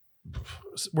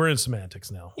 So We're in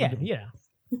semantics now. yeah.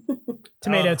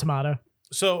 Tomato.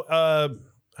 So I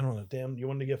don't know. Dan, you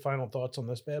wanted to get final thoughts on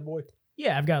this bad boy?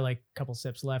 Yeah, I've got like a couple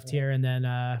sips left here, and then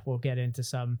we'll get into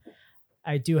some.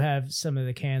 I do have some of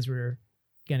the cans we're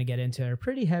gonna get into are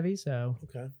pretty heavy, so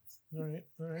Okay. All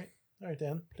right,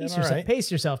 Dan.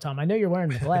 pace yourself, Tom. I know you're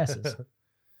wearing the glasses.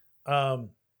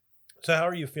 So how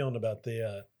are you feeling about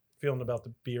the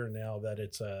beer now that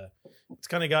it's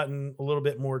kind of gotten a little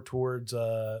bit more towards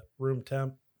room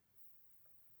temp? Mm-hmm.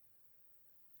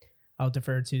 I'll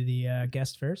defer to the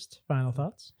guest first. Final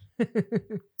thoughts.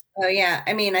 Oh yeah,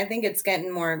 I mean, I think it's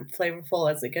getting more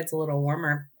flavorful as it gets a little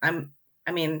warmer.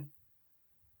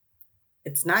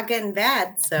 It's not getting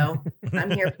bad, so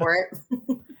I'm here for it.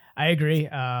 I agree.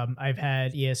 I've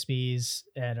had ESBs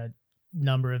at a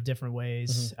number of different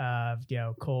ways.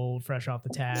 Cold, fresh off the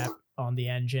tap, on the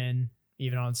engine,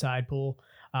 even on side pool.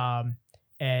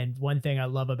 And one thing I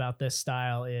love about this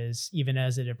style is even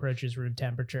as it approaches room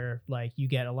temperature, like you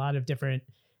get a lot of different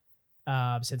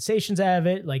sensations out of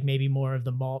it. Like maybe more of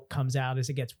the malt comes out as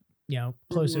it gets,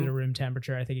 closer to room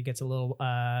temperature. I think it gets a little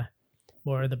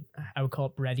more of the, I would call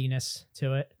it breadiness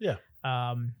to it. Yeah.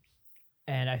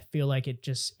 And I feel like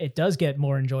it does get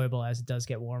more enjoyable as it does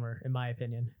get warmer, in my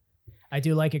opinion. I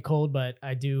do like it cold, but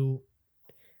I do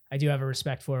have a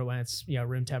respect for it when it's,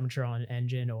 room temperature on an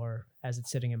engine or as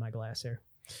it's sitting in my glass here.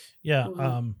 Yeah.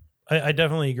 I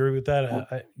definitely agree with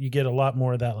that. You get a lot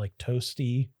more of that like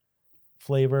toasty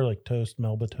flavor, like toast,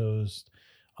 Melba toast,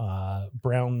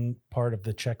 brown part of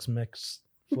the Chex Mix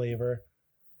flavor.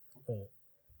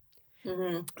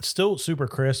 Still super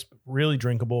crisp, really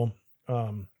drinkable.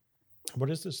 What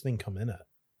does this thing come in at?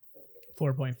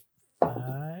 4.5,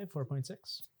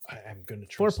 4.6. I'm going to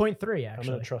trust 4.3 actually. I'm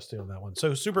going to trust you on that one.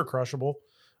 So super crushable.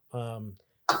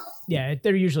 Yeah,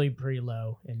 they're usually pretty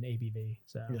low in ABV.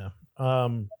 So yeah. I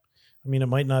mean, it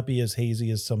might not be as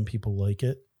hazy as some people like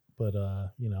it, but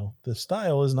the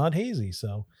style is not hazy.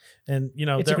 So, and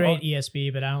it's a great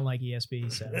ESB, but I don't like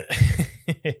ESB, so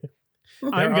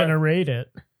I'm gonna rate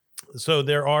it. So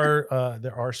there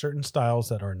are certain styles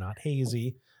that are not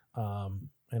hazy.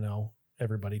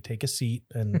 Everybody take a seat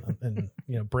and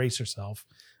brace yourself.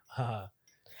 How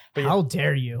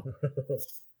dare you?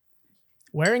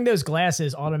 Wearing those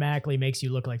glasses automatically makes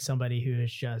you look like somebody who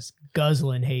is just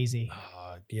guzzling hazy.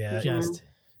 Yeah. Just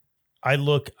I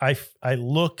look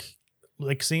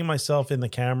like seeing myself in the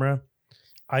camera.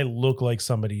 I look like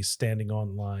somebody's standing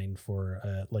online for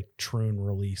like Troon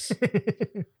release.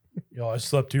 Yo, I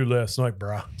slept too last night,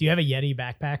 bro. Do you have a Yeti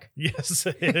backpack? Yes.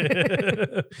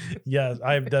 Yes,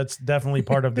 that's definitely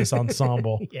part of this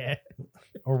ensemble. Yeah.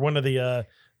 Or one of the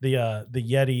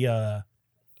Yeti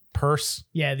purse.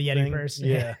 Yeah, the Yeti thing. purse.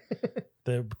 Yeah.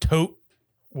 The tote,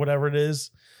 whatever it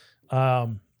is.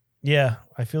 Yeah,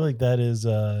 I feel like that is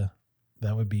that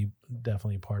would be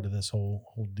definitely part of this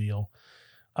whole deal.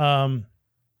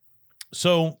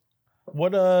 So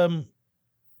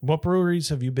what breweries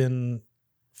have you been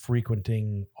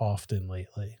frequenting often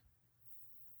lately?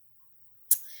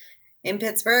 In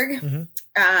Pittsburgh?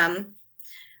 Mm-hmm.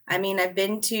 I mean, I've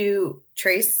been to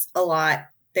Trace a lot.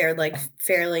 They're like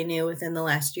fairly new within the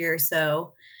last year or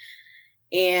so.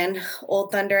 And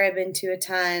Old Thunder, I've been to a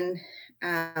ton.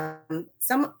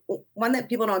 One that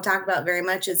people don't talk about very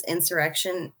much is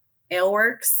Insurrection Ale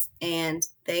Works, and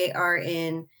they are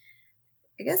in,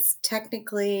 I guess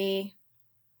technically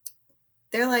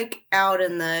they're like out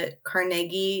in the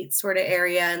Carnegie sort of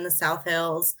area in the South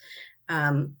Hills.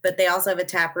 But they also have a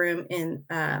tap room in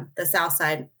the South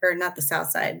Side, or not the South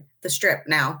Side, the Strip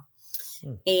now.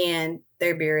 And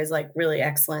their beer is like really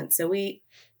excellent. So we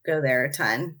go there a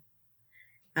ton.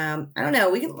 I don't know.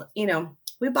 We can,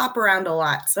 we bop around a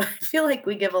lot. So I feel like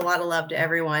we give a lot of love to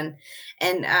everyone.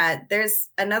 And there's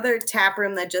another tap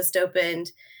room that just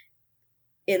opened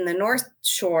in the North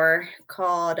Shore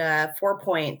called 4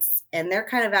 Points. And they're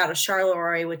kind of out of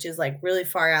Charleroi, which is like really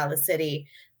far out of the city.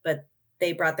 But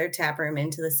they brought their tap room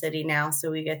into the city now.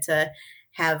 So we get to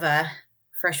have a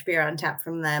fresh beer on tap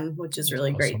from them, which is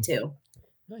really great too.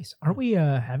 Nice. Aren't we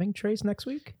having Trace next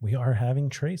week? We are having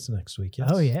Trace next week. Yes.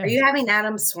 Oh, yeah. Are you having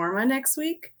Adam Swarma next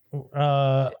week?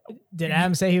 Did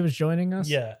Adam say he was joining us?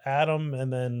 Yeah, Adam,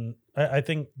 and then I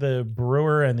think the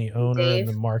brewer and the owner Dave?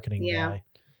 and the marketing guy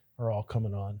are all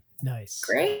coming on. Nice.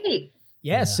 Great.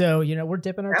 Yeah, so, we're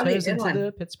dipping our That'll be a toes good into one.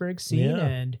 the Pittsburgh scene. Yeah.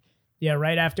 And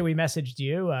right after we messaged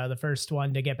you, the first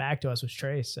one to get back to us was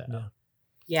Trace. So.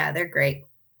 Yeah, they're great.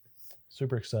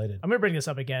 Super excited. I'm going to bring this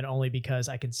up again only because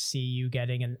I can see you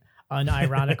getting an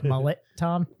unironic mullet,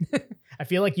 Tom. I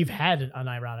feel like you've had an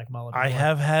unironic mullet before. I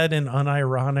have had an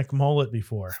unironic mullet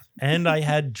before, and I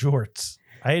had jorts.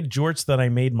 I had jorts that I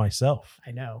made myself.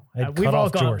 I know. I had We've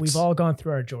jorts. all gone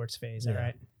through our jorts phase, all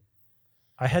right?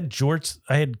 I had jorts.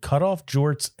 I had cut off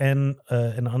jorts and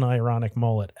an unironic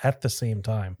mullet at the same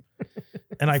time.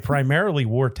 And I primarily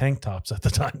wore tank tops at the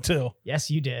time too. Yes,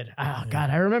 you did. Oh God,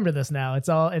 I remember this now. It's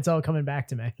all coming back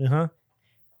to me. Uh-huh.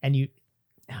 And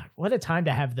what a time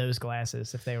to have those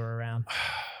glasses if they were around.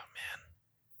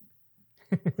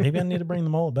 Man. Maybe I need to bring the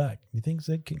mullet back. You think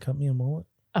Zig can cut me a mullet?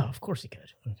 Oh, of course he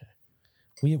could. Okay.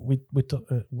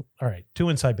 All right. Two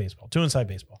inside baseball.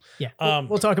 Yeah.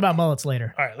 We'll talk about mullets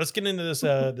later. All right. Let's get into this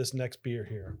this next beer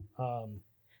here.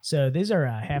 So these are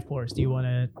half pours. Do you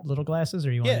want little glasses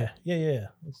or you want? Yeah.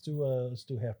 Let's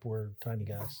do half pour tiny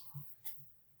guys.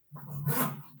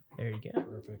 There you go.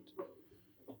 Perfect.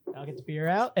 I'll get the beer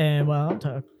out, and while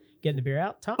I'm getting the beer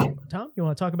out, Tom, you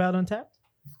want to talk about Untapped?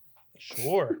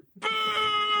 Sure.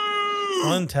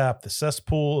 Untapped, the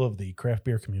cesspool of the craft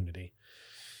beer community,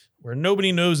 where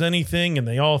nobody knows anything and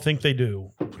they all think they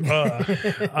do.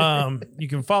 You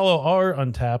can follow our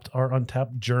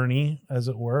Untapped journey, as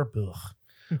it were,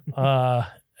 on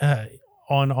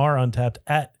our Untapped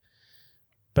at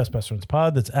Best Friends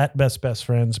Pod. That's at Best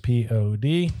Friends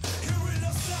POD.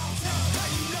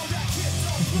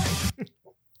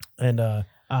 And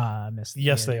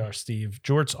yes, they are, Steve.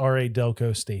 Jorts are a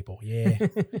Delco staple. Yeah.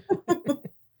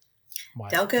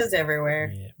 Delco's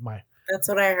everywhere. Yeah, that's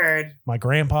what I heard. My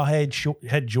grandpa had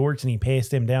jorts, and he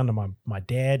passed them down to my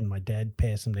dad, and my dad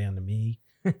passed them down to me.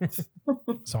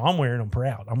 So I'm wearing them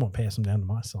proud. I'm gonna pass them down to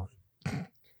my son.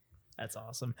 That's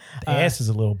awesome. The ass is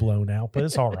a little blown out, but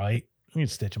it's all right. We can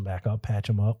stitch them back up, patch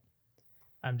them up.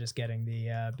 I'm just getting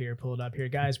the beer pulled up here,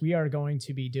 guys. We are going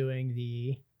to be doing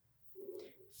the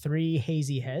 3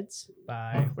 Hazy Heads.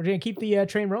 We're going to keep the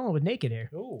train rolling with Naked here.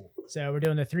 Ooh. So we're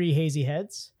doing the 3 Hazy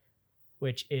Heads,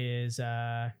 which is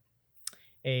a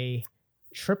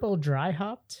triple dry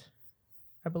hopped,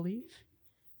 I believe.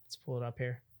 Let's pull it up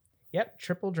here. Yep,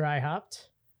 triple dry hopped,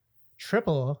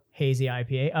 triple hazy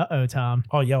IPA. Uh-oh, Tom.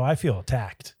 Oh, yo, I feel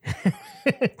attacked.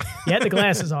 You had the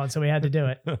glasses on, so we had to do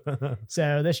it.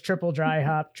 So this triple dry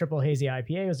hop, triple hazy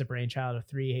IPA was a brainchild of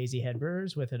 3 hazy head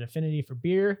brewers with an affinity for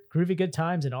beer, groovy good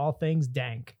times, and all things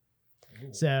dank.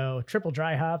 Ooh. So triple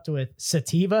dry hopped with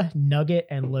sativa, nugget,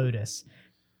 and lotus.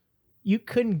 You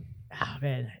couldn't, oh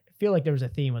man, I feel like there was a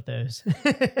theme with those.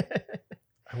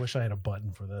 I wish I had a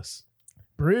button for this.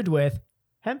 Brewed with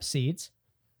hemp seeds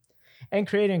and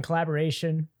created in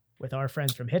collaboration with our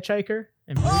friends from Hitchhiker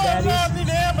and Brew Daddies.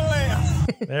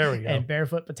 There we go. And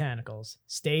Barefoot Botanicals.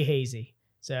 Stay hazy.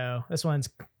 So this one's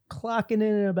clocking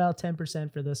in at about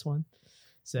 10% for this one.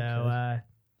 So okay.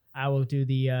 I will do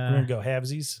the... We're going to go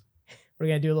halvesies. We're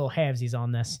going to do a little halvesies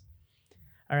on this.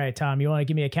 All right, Tom, you want to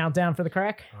give me a countdown for the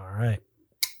crack? All right.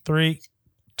 3,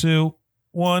 2,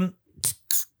 1.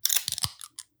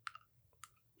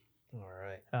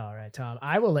 All right, Tom.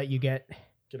 I will let you get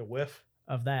a whiff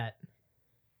of that.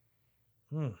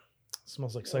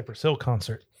 Smells like Cypress Hill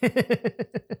concert.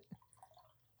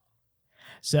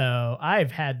 So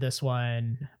I've had this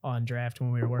one on draft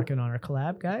when we were working on our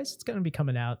collab, guys. It's going to be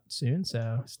coming out soon,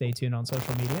 so stay tuned on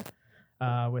social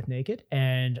media with Naked.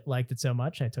 And liked it so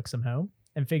much, I took some home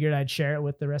and figured I'd share it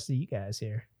with the rest of you guys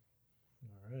here.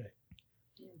 All right.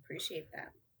 Appreciate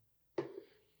that.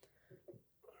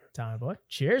 Tommy boy,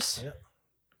 cheers. Yeah.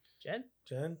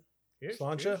 Jen. Cheers.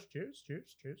 Slancha. Cheers.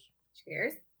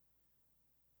 Cheers.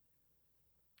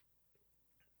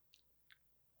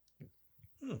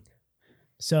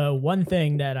 So one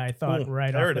thing that I thought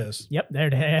there it is. Yep, there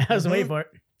it is. I was waiting for it.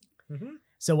 Mm-hmm.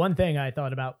 So one thing I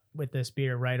thought about with this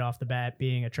beer right off the bat,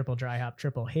 being a triple dry hop,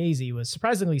 triple hazy, was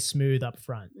surprisingly smooth up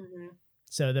front. Mm-hmm.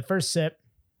 So the first sip,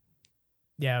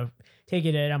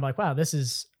 taking it, I'm like, wow, this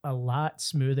is a lot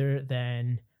smoother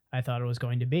than I thought it was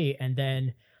going to be. And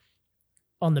then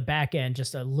on the back end,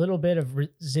 just a little bit of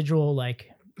residual, like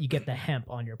you get the hemp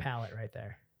on your palate right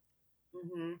there.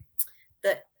 Mm-hmm.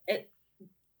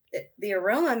 The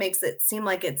aroma makes it seem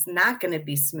like it's not going to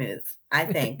be smooth, I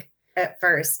think, at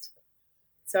first.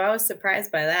 So I was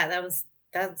surprised by that.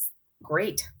 That's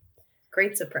great.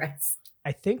 Great surprise.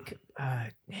 I think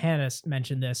Hannah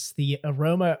mentioned this. The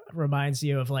aroma reminds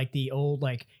you of like the old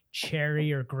like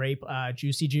cherry or grape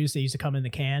juicy juice that used to come in the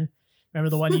can. Remember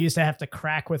the one you used to have to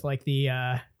crack with like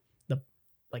the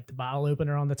bottle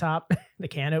opener on the top, the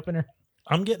can opener?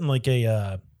 I'm getting like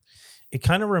it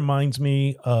kind of reminds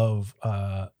me of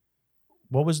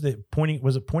what was the pointing?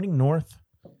 Was it pointing north?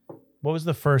 What was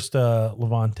the first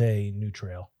Levante New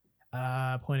Trail?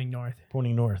 Pointing north.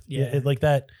 Pointing north. Yeah. It, like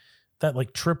that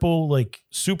like triple like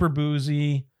super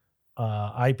boozy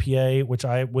IPA, which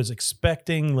I was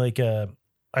expecting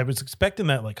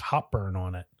that like hop burn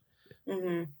on it.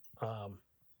 Mm-hmm.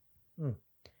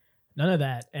 None of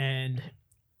that. And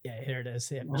yeah, here it is.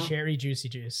 Yeah, Wow. Cherry juicy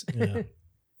juice. Yeah.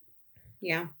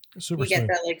 Yeah. Super You get smooth.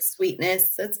 that like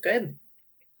sweetness. That's good.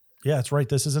 Yeah, that's right.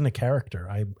 This isn't a character.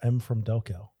 I am from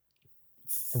Delco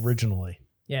originally.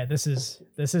 Yeah, this is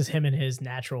him in his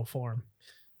natural form.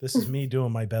 This is me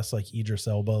doing my best, like Idris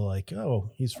Elba. Like, oh,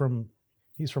 he's from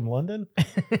London.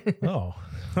 Oh,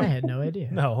 I had no idea.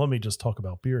 no. Let me just talk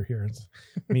about beer here. It's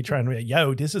me trying to,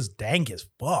 yo, this is dank as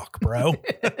fuck, bro.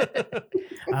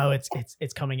 Oh,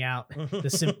 it's coming out. The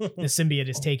symbiote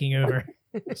is taking over.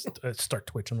 Start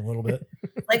twitching a little bit.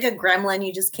 Like a gremlin,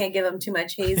 you just can't give them too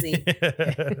much hazy.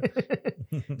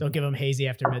 Don't give him hazy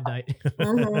after midnight.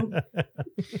 Mm-hmm.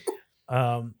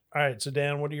 All right. So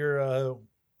Dan, what are your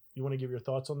you want to give your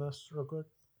thoughts on this real quick?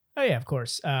 Oh yeah, of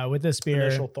course. With this beer,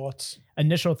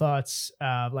 Initial thoughts.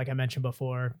 Like I mentioned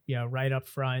before, right up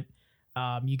front,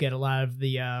 you get a lot of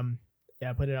the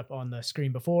I put it up on the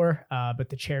screen before, but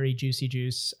the cherry juicy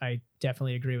juice, I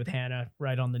definitely agree with Hannah,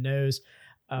 right on the nose.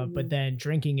 But then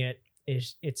drinking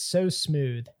it's so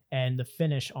smooth, and the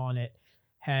finish on it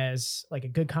has like a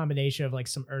good combination of like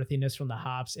some earthiness from the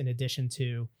hops in addition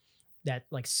to that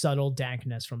like subtle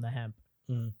dankness from the hemp.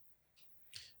 Mm.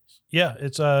 Yeah,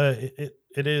 it's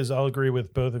it is. I'll agree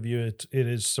with both of you. It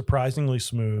is surprisingly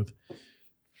smooth.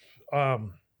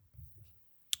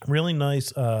 Really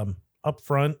nice up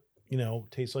front,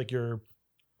 tastes like you're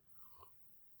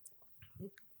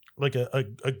like a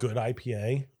good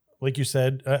IPA. Like you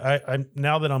said, I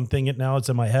now that I'm thinking, now it's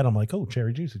in my head, I'm like, oh,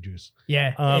 cherry juicy juice.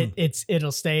 Yeah,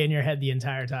 it'll stay in your head the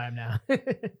entire time now.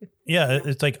 Yeah,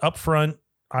 it's like up front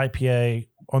IPA.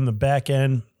 On the back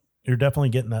end, you're definitely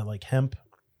getting that like hemp,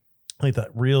 like that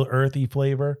real earthy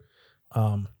flavor.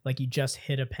 Like you just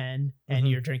hit a pen and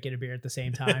you're drinking a beer at the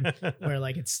same time, where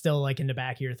like it's still like in the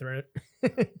back of your throat.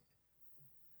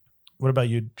 What about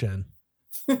you, Jen?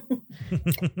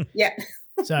 Yeah.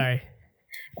 Sorry.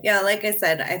 Yeah, like I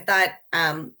said, I thought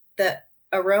the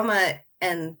aroma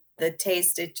and the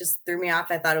taste, it just threw me off.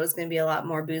 I thought it was going to be a lot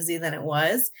more boozy than it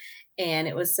was. And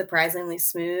it was surprisingly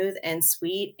smooth and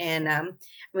sweet. And I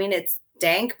mean, it's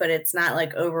dank, but it's not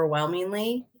like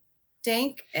overwhelmingly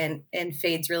dank, and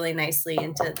fades really nicely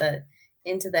into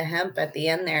the hemp at the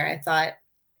end there. I thought,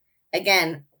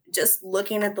 again, just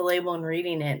looking at the label and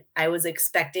reading it, I was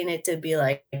expecting it to be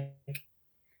like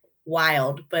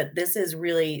wild, but this is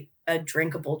really a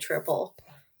drinkable triple.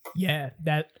 Yeah,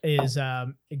 that is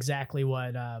exactly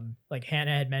what like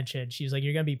Hannah had mentioned. She's like,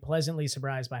 you're gonna be pleasantly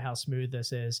surprised by how smooth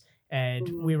this is.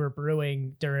 And we were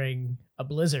brewing during a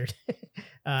blizzard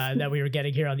that we were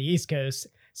getting here on the East Coast,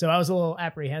 so I was a little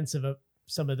apprehensive of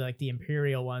some of the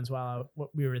imperial ones while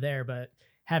we were there. But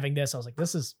having this, I was like,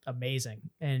 this is amazing,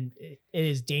 and it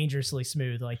is dangerously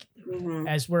smooth. Like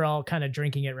as we're all kind of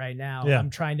drinking it right now, I'm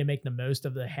trying to make the most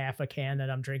of the half a can that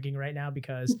I'm drinking right now,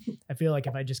 because I feel like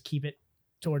if I just keep it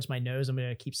towards my nose, I'm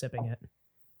gonna keep sipping it.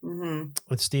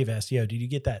 What Steve asked, did you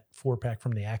get that 4-pack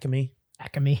from the Acme?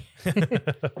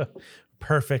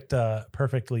 Perfect,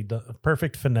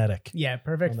 perfect phonetic. Yeah,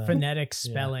 perfect phonetic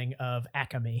spelling of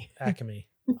Acme. Acme.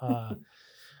 All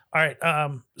right.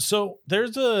 So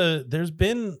there's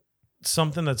been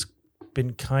something that's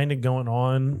been kind of going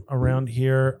on around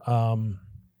here. Real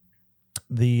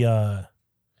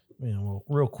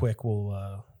quick,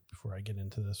 we'll before I get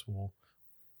into this,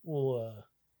 we'll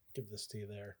give this to you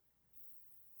there.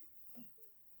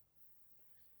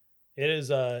 It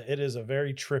is a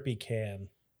very trippy can,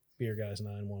 Beer Guys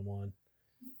 911.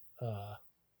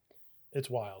 It's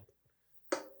wild.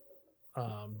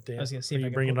 Dan, I was gonna see if I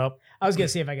could bring it up. I was gonna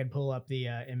see if I could pull up the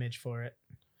image for it.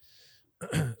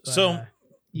 But, So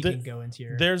you can go into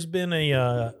your. There's been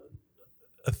a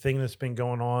thing that's been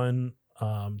going on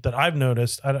that I've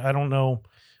noticed. I don't know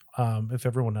if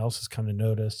everyone else has kind of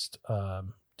noticed.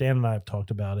 Dan and I have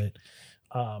talked about it.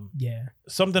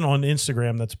 Something on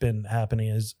Instagram that's been happening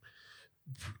is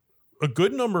a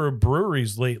good number of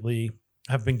breweries lately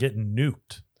have been getting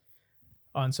nuked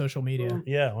on social media.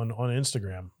 Yeah, on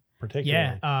Instagram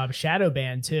particularly. Yeah, shadow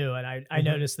ban too, and I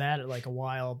noticed that like a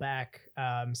while back,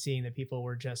 seeing that people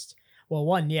were just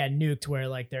nuked, where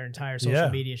like their entire social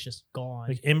media is just gone.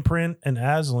 Like Imprint and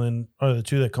Aslan are the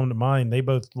two that come to mind. They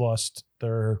both lost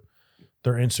their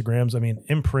Instagrams. I mean,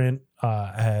 Imprint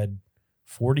had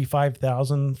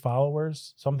 45,000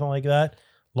 followers, something like that.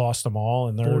 Lost them all,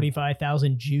 and they're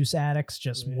 45,000 juice addicts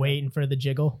just waiting for the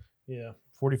jiggle. Yeah,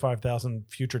 45,000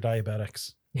 future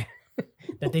diabetics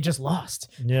that they just lost.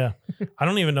 Yeah, I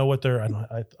don't even know what they're.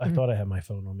 I thought I had my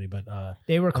phone on me, but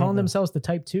they were calling themselves the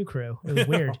Type 2 crew. It was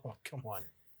weird. Oh, come on.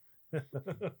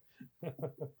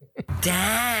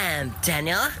 Damn,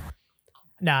 Daniel.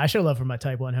 Nah, I show love for my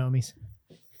Type 1 homies.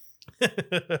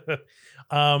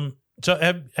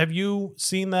 So have you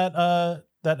seen that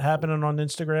happening on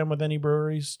Instagram with any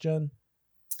breweries, Jen?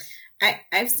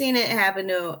 I've seen it happen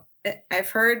to. I've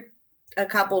heard a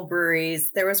couple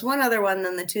breweries. There was one other one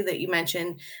than the two that you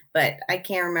mentioned, but I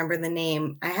can't remember the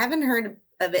name. I haven't heard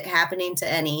of it happening to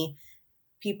any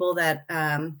people that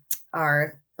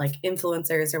are like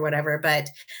influencers or whatever, but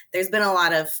there's been a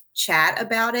lot of chat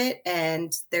about it,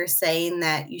 and they're saying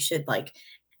that you should like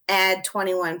add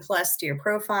 21 plus to your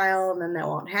profile and then that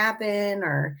won't happen,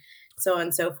 or so on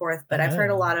and so forth. But I've heard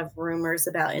a lot of rumors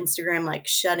about Instagram like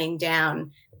shutting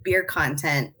down beer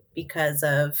content because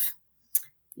of,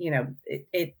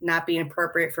 it not being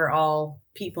appropriate for all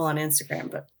people on Instagram.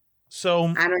 But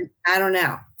so I don't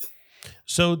know.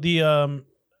 So the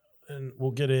and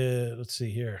we'll get it. Let's see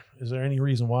here. Is there any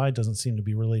reason why it doesn't seem to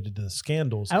be related to the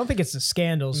scandals? I don't think it's the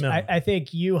scandals. No. I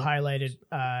think you highlighted,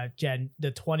 Jen,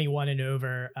 the 21 and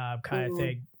over kind of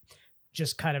thing,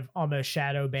 just kind of almost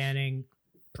shadow banning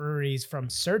breweries from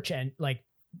search, and like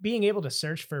being able to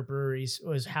search for breweries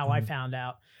was how I found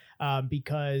out,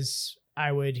 because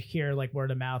I would hear like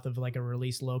word of mouth of like a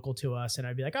release local to us, and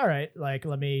I'd be like, all right, like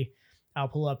I'll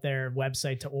pull up their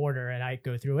website to order, and I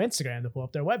go through Instagram to pull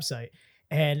up their website.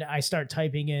 And I start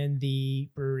typing in the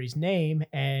brewery's name,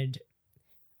 and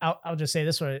I'll just say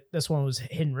this one was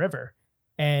Hidden River,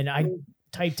 and I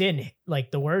typed in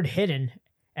like the word hidden,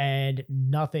 and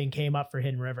nothing came up for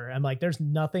Hidden River. I'm like, there's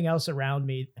nothing else around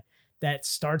me that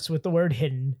starts with the word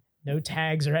hidden, no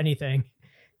tags or anything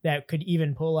that could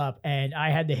even pull up. And I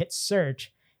had to hit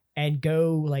search and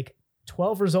go like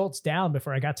 12 results down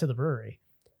before I got to the brewery,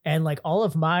 and like all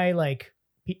of my like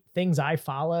things I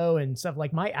follow and stuff,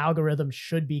 like my algorithm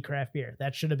should be craft beer.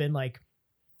 That should have been like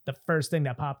the first thing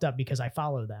that popped up because I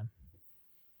follow them.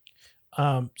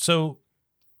 So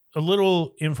a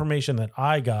little information that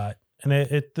I got, and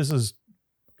this is,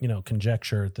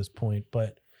 conjecture at this point,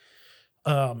 but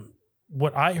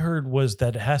what I heard was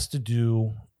that it has to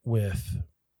do with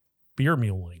beer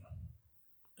muling.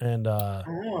 And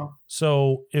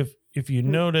so if you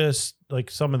notice like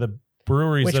some of the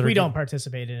breweries, which we don't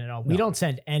participate in at all. No. We don't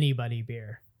send anybody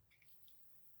beer.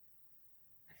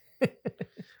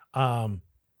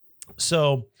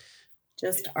 So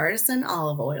just artisan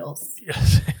olive oils.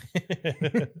 Yes.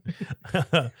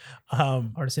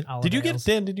 Artisan olive did you oils.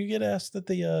 Did you get asked that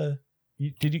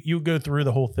you go through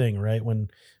the whole thing, right? When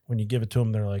you give it to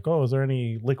them, they're like, oh, is there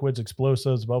any liquids,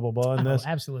 explosives, blah, blah, blah in this?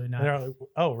 Absolutely not. They're like,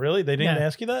 oh, really? They didn't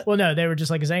ask you that? Well, no, they were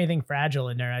just like, is anything fragile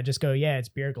in there? I just go, yeah, it's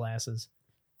beer glasses.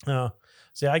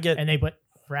 See, I get, and they put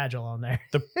fragile on there.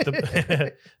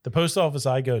 the post office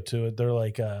I go to, they're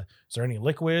like, is there any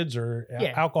liquids or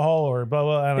alcohol or blah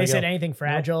blah? And they said anything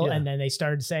fragile, and then they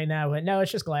started saying that. Went, no,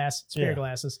 it's just glass. It's beer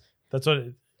glasses. That's what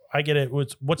I get. It.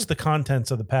 What's the contents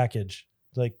of the package?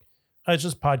 It's like, it's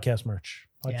just podcast merch.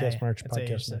 Podcast merch.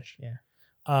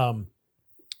 Yeah.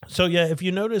 So yeah, if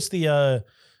you notice the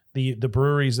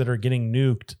breweries that are getting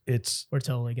nuked, we're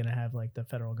totally gonna have like the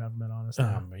federal government on us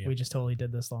now. We just totally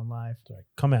did this on live. Sorry.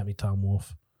 Come at me, Tom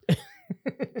Wolf.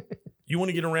 You want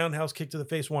to get a roundhouse kick to the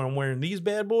face while I'm wearing these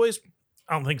bad boys?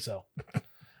 I don't think so.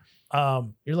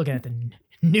 You're looking at the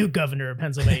new governor of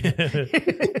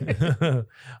Pennsylvania.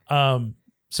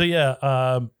 So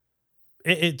yeah,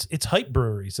 it's hype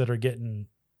breweries that are getting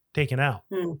taken out.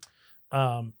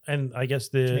 And I guess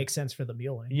which makes sense for the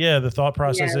muling. Yeah, the thought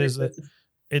process is that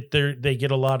they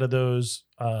get a lot of those.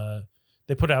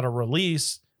 They put out a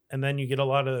release, and then you get a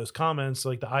lot of those comments,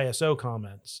 like the ISO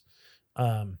comments,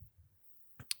 and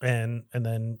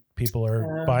then people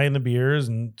are buying the beers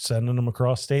and sending them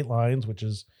across state lines, which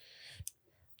is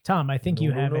Tom, I think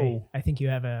you have no. I think you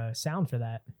have a sound for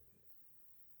that.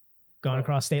 Going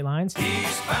across state lines.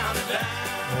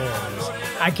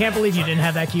 I can't believe you didn't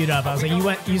have that queued up. I was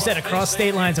like, you said across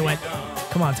state lines. I went,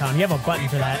 come on, Tom, you have a button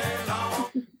for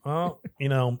that. Well,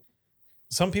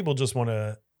 some people just want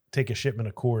to take a shipment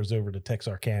of Coors over to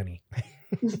Texarkana.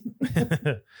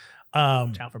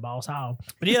 Out for balls, how?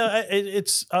 But yeah,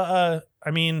 it's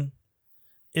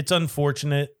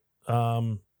unfortunate.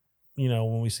 When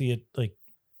we see it like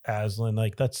Aslan,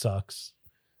 like that sucks.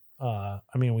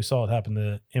 We saw it happen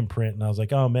to Imprint, and I was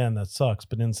like, oh man, that sucks.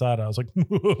 But inside, I was like,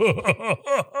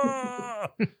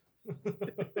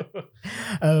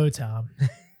 oh, Tom,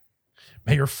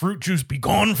 may your fruit juice be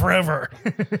gone forever.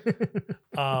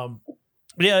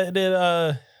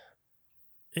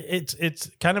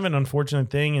 It's kind of an unfortunate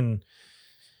thing, and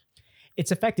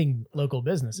it's affecting local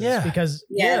businesses. Yeah. Because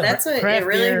that's what craft it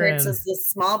really beer hurts and- us, the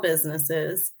small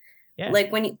businesses. Yeah.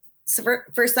 Like so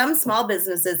for some small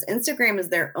businesses, Instagram is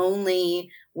their only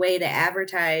way to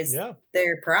advertise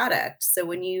their product. So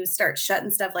when you start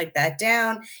shutting stuff like that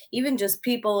down, even just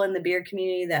people in the beer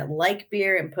community that like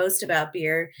beer and post about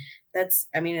beer, it's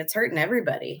hurting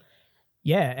everybody.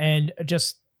 Yeah. And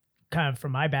just kind of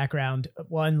from my background,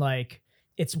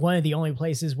 it's one of the only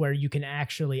places where you can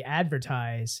actually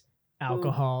advertise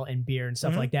alcohol and beer and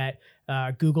stuff like that.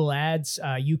 Google Ads,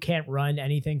 you can't run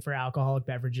anything for alcoholic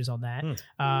beverages on that.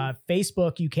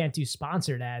 Facebook, you can't do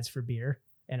sponsored ads for beer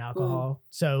and alcohol.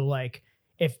 So like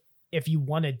if you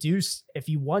want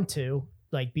to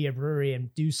like be a brewery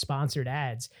and do sponsored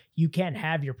ads, you can't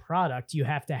have your product. You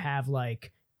have to have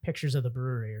like pictures of the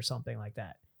brewery or something like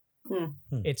that.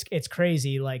 It's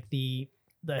crazy. Like the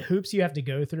hoops you have to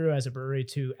go through as a brewery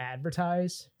to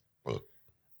advertise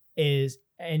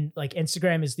and like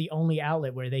Instagram is the only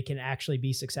outlet where they can actually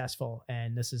be successful.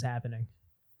 And this is happening.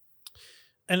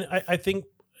 And I think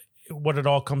what it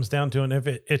all comes down to, and if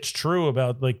it's true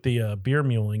about like the beer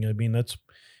muling, that's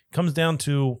comes down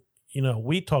to,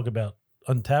 we talk about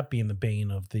Untapped being the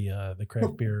bane of the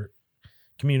craft beer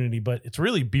community, but it's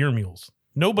really beer mules.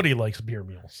 Nobody likes beer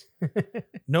mules.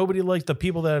 Nobody likes the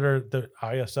people that are the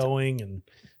ISOing and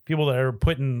people that are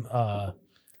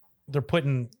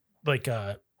putting like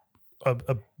a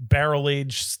barrel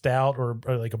aged stout or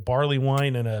like a barley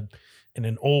wine in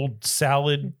an old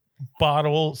salad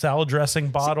dressing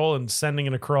bottle and sending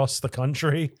it across the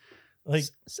country. Like,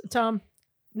 Tom,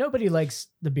 nobody likes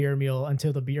the beer mule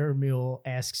until the beer mule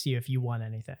asks you if you want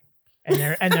anything,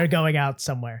 and they're going out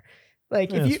somewhere.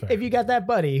 Like if you got that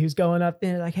buddy who's going up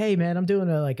there like, hey man, I'm doing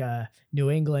a New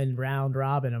England round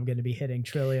robin. I'm going to be hitting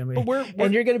Trillium.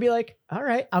 And you're going to be like, all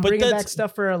right, I'm bringing back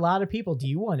stuff for a lot of people. Do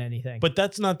you want anything? But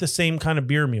that's not the same kind of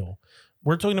beer mule.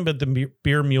 We're talking about the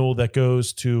beer mule that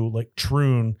goes to like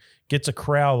Troon, gets a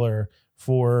crowler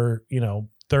for,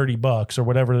 $30 or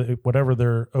whatever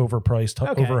their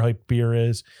overhyped beer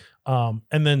is.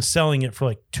 And then selling it for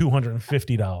like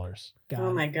 $250.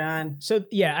 Oh my God. So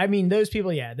yeah, those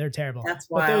people, they're terrible. That's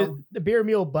wild. But the beer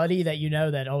mule buddy that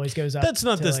that always goes up. That's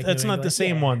not to, this. like, That's New not England. the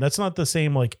same one. That's not the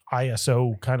same like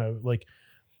ISO kind of like.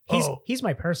 He's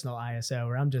my personal ISO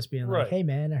where I'm just being like, hey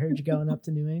man, I heard you going up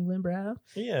to New England, bro.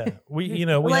 Yeah, we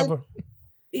have.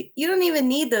 You don't even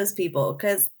need those people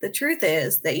because the truth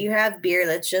is that you have beer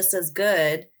that's just as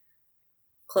good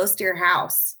close to your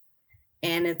house.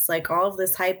 And it's like all of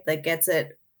this hype that gets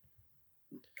it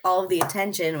all of the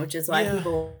attention, which is why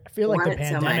people I feel like want the it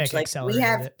so pandemic much. Like we accelerated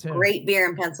have it too. great beer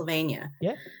in Pennsylvania.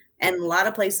 Yeah. And a lot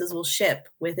of places will ship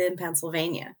within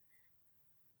Pennsylvania.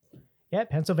 Yeah,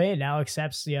 Pennsylvania now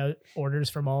accepts orders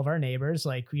from all of our neighbors.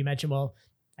 Like we mentioned,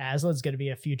 Aslan's going to be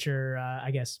a future,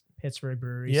 Pittsburgh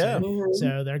brewery. Yeah. Soon.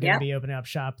 So they're going to be opening up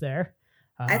shop there.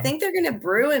 I think they're going to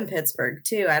brew in Pittsburgh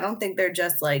too. I don't think they're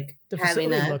just like the having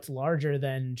facility looked larger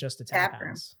than just a tap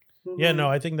house. Yeah, no,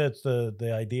 I think that's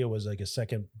the idea was like a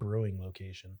second brewing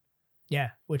location. Yeah,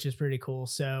 which is pretty cool.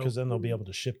 So because then they'll be able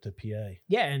to ship to PA.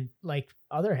 Yeah, and like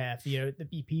other half, the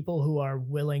people who are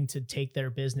willing to take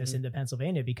their business into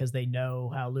Pennsylvania because they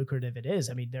know how lucrative it is.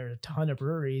 There are a ton of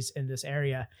breweries in this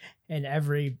area, and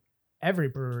every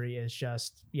brewery is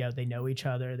just they know each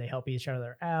other, they help each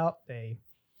other out, they.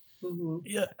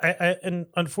 Yeah, I and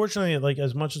unfortunately, like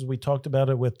as much as we talked about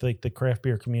it with like the craft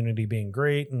beer community being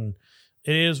great, and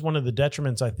it is one of the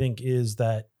detriments I think is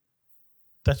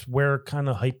that's where kind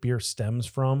of hype beer stems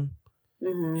from.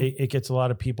 It gets a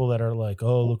lot of people that are like,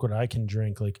 oh, look what I can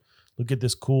drink. Like, look at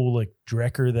this cool like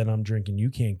Drecker that I'm drinking. You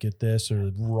can't get this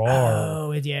or raw.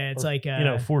 Oh, it's or, like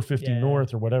 450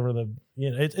 North or whatever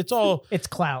it's all it's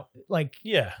clout. Like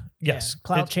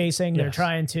clout chasing. Yes. They're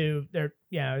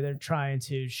trying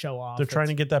to show off. They're trying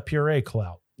to get that Purée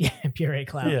Clout. Yeah, Purée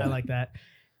Clout. Yeah. I like that.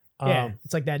 Yeah,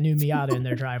 it's like that new Miata in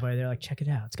their driveway. They're like, check it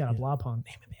out. It's got a blob pong.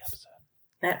 Name of the episode.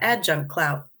 That adjunct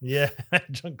clout. Yeah,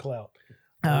 adjunct clout.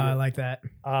 I like that.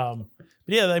 But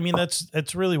yeah, I mean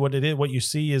that's really what it is. What you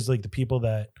see is like the people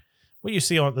that what you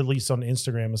see on at least on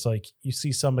Instagram is like you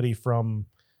see somebody from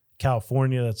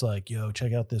California that's like, yo,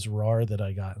 check out this RAR that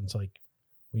I got. And it's like,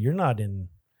 well, you're not in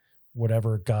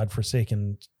whatever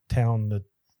godforsaken town that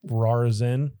RAR is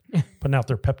in, putting out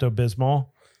their Pepto-Bismol.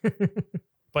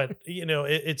 But you know,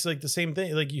 it's like the same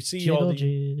thing. Like you see all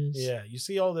you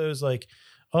see all those like,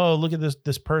 oh, look at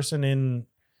this person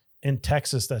in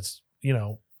Texas that's, you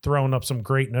know, throwing up some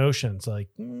great notions. Like,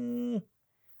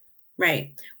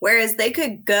 Right. Whereas they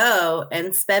could go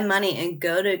and spend money and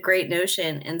go to Great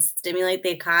Notion and stimulate the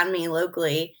economy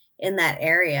locally in that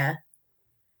area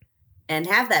and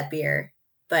have that beer.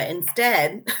 But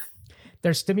instead,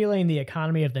 they're stimulating the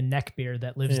economy of the neck beer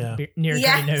that lives near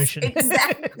Great Notion.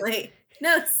 Exactly.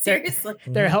 No, seriously.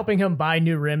 They're helping him buy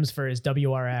new rims for his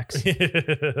WRX.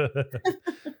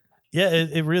 Yeah,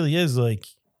 it really is like,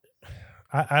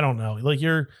 I don't know. Like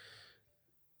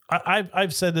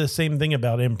I've said the same thing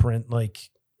about Imprint. Like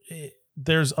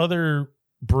there's other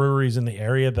breweries in the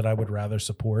area that I would rather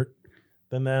support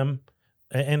than them.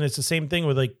 And it's the same thing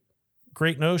with like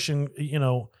Great Notion. You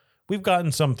know, we've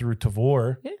gotten some through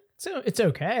Tavor. Yeah, so it's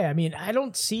okay. I mean, I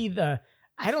don't see the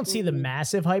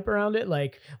massive hype around it.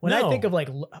 Like when I think of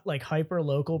like hyper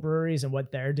local breweries and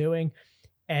what they're doing,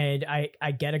 and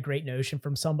I get a Great Notion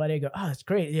from somebody, I go, oh, it's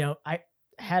great. You know, I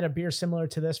had a beer similar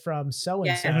to this from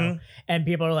so-and-so, and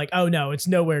people are like, oh no, it's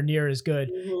nowhere near as good.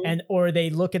 And, or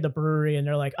they look at the brewery and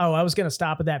they're like, oh, I was going to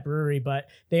stop at that brewery, but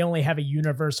they only have a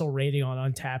universal rating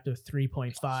on Untappd of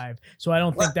 3.5. So I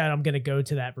don't think that I'm going to go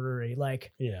to that brewery.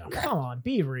 Like, come on,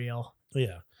 be real.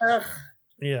 Yeah.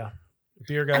 Yeah.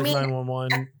 Beer Guys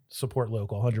 911, support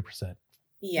local, 100%.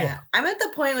 Yeah. I'm at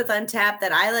the point with Untappd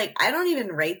that I don't even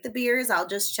rate the beers. I'll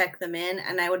just check them in,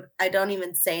 and I don't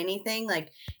even say anything. Like,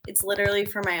 it's literally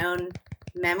for my own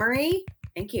memory.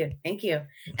 Thank you.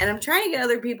 And I'm trying to get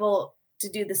other people to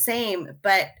do the same,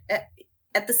 but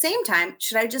at the same time,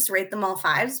 should I just rate them all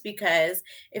 5s? Because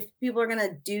if people are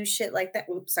gonna do shit like that,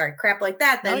 crap like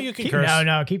that, then you can curse.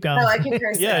 No, keep going. Oh, I can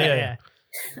curse. Yeah.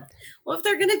 Well, if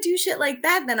they're gonna do shit like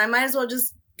that, then I might as well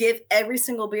just give every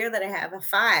single beer that I have a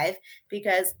 5,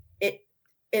 because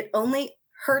it only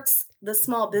hurts the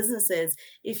small businesses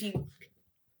if you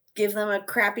give them a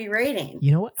crappy rating.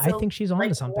 You know what? So, I think she's on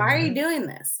to something. Why are you doing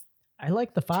this? I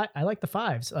like the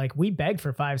 5s. Like, we beg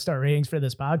for 5-star ratings for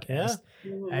this podcast.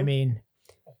 Yeah. I mean,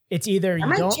 it's either I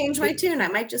might change my tune. I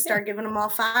might just start giving them all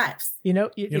 5s. You know,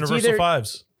 universal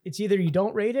 5s. It's either you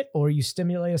don't rate it or you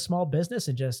stimulate a small business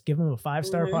and just give them a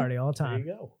 5-star party all the time.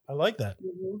 There you go. I like that.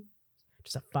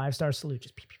 Just a 5-star salute.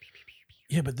 Just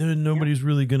yeah, but then nobody's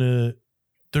really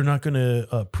they're not gonna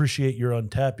appreciate your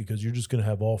Untappd because you're just gonna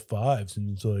have all 5s,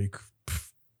 and it's like,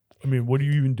 I mean, what are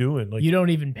you even doing? Like, you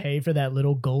don't even pay for that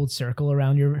little gold circle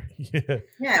around your.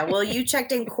 Yeah. Well, you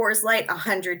checked in Coors Light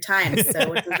 100 times. So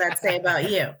what does that say about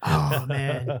you? Oh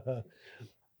man,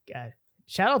 God.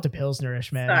 Shout out to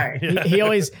Pilsnerish, man. Sorry. He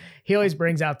always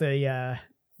brings out the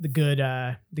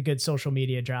good social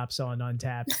media drops on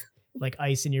Untappd, like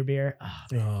ice in your beer.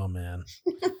 Oh man.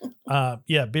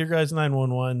 Yeah, Beer Guys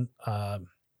 911.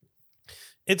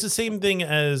 It's the same thing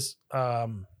as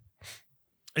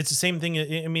it's the same thing.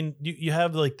 I mean, you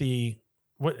have like the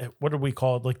what do we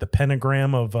call it? Like the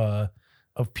pentagram of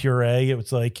Purée. It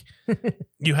was like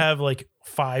you have like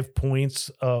 5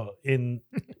 points in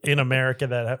America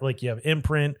that have, like, you have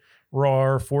Imprint,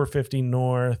 RAR, 450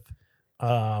 North,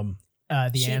 the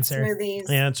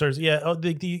answers. Yeah. Oh,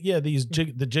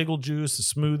 the Jiggle Juice, the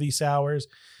smoothie sours.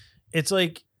 It's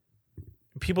like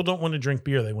people don't want to drink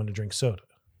beer; they want to drink soda.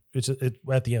 It's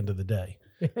at the end of the day.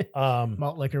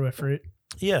 Malt liquor with fruit.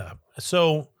 Yeah.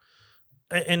 So,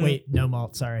 and wait, no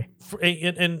malt. Sorry.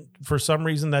 And for some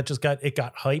reason that just got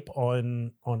hype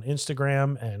on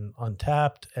Instagram and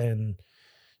Untappd,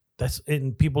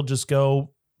 and people just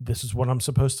go, this is what I'm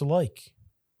supposed to like.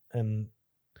 And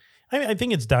I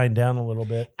think it's dying down a little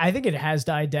bit. I think it has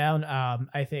died down.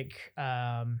 I think,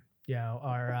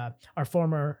 our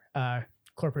former,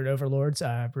 corporate overlords,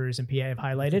 brewers in PA have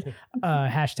highlighted,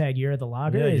 hashtag Year of the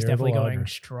Lager is definitely going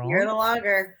strong. Year of the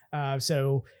Lager.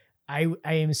 So I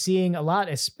am seeing a lot,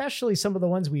 especially some of the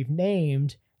ones we've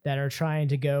named that are trying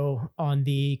to go on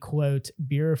the quote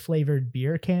beer flavored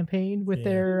beer campaign with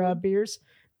their beers.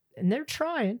 And they're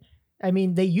trying. I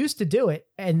mean, they used to do it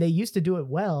and they used to do it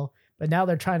well, but now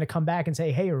they're trying to come back and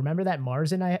say, hey, remember that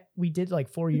Marzen we did like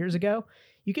 4 years ago?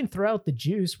 You can throw out the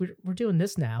juice. We're doing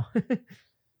this now.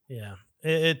 Yeah.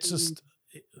 It's just,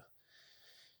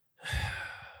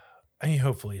 I mean,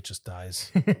 hopefully it just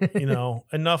dies.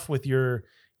 Enough with your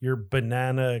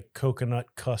banana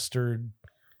coconut custard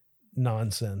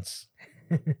nonsense.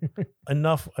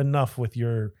 enough with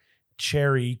your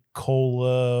cherry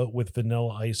cola with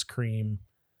vanilla ice cream,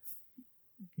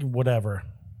 whatever.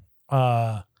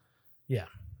 Yeah,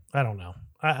 I don't know.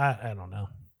 I don't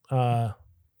know.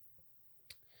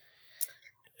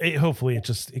 Hopefully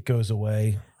it goes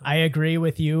away. I agree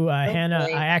with you, Hannah.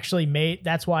 I actually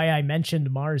that's why I mentioned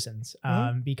Marzens,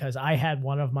 because I had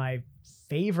one of my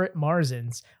favorite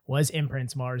Marzens was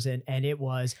Imprints Marzen, and it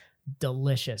was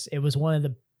delicious. It was one of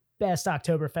the best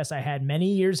Oktoberfest I had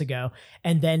many years ago,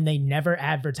 and then they never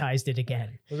advertised it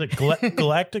again. Was it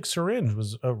Galactic Syringe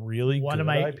was a really good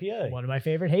IPA. One of my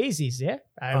favorite hazies. Yeah,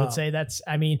 I would say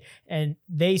and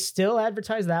they still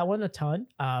advertise that one a ton.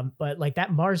 But like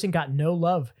that Marzen got no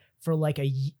love for like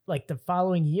the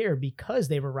following year because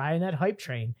they were riding that hype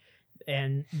train,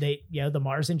 and the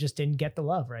Marzen just didn't get the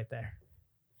love right there.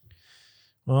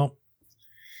 Well,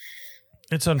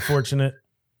 it's unfortunate,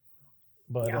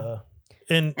 but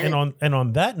And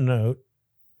on that note,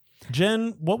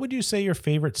 Jen, what would you say your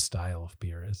favorite style of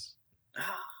beer is?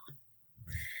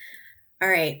 All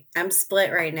right, I'm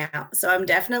split right now. So I'm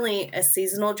definitely a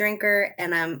seasonal drinker,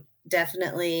 and I'm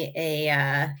definitely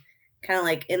a kind of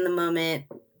like in the moment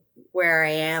where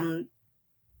I am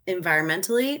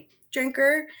environmentally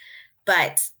drinker,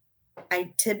 but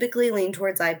I typically lean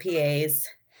towards IPAs.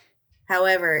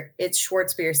 However, it's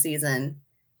Schwarzbier season,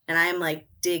 and I'm like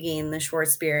digging the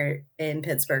Schwarzbier in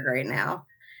Pittsburgh right now.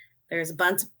 There's a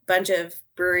bunch of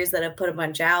breweries that have put a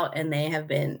bunch out, and they have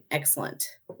been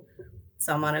excellent.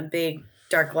 So I'm on a big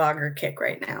dark lager kick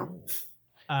right now.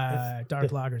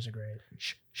 Dark lagers are great.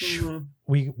 Mm-hmm.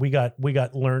 We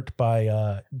got learnt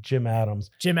by Jim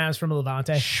Adams. Jim Adams from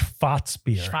Levante.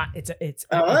 Schwarzbier. It's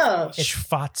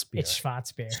Schwarzbier. It's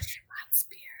Schwarzbier.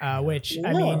 Which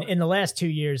I mean, in the last 2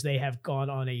 years, they have gone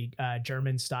on a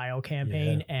German style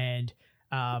campaign and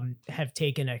have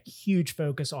taken a huge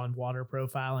focus on water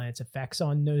profile and its effects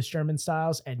on those German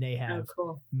styles, and they have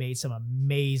made some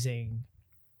amazing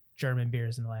German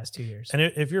beers in the last 2 years. And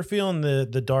if you're feeling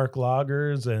the dark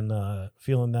lagers and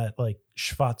feeling that like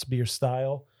Schwarzbier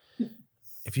style,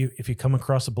 if you come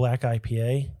across a black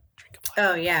IPA, drink a black.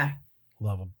 Oh yeah,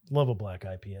 love a black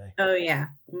IPA. Oh yeah,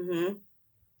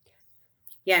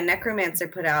 yeah. Necromancer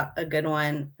put out a good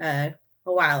one a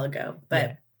while ago, but.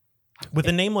 Yeah. With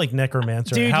a name like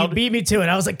Necromancer, dude, you beat me to it.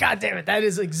 I was like, God damn it, that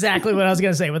is exactly what I was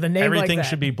gonna say. With a name everything like that.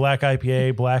 Should be black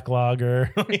IPA, black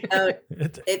lager.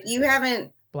 If you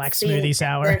haven't black smoothie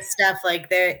sour their stuff, like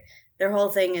their whole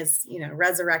thing is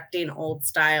resurrecting old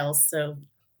styles. So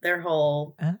their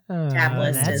whole tab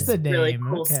list is really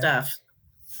cool stuff.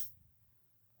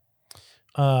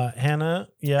 Hannah,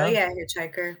 yeah. Oh yeah,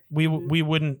 Hitchhiker. We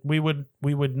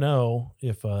would know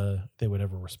if they would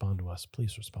ever respond to us.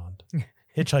 Please respond.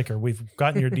 Hitchhiker, we've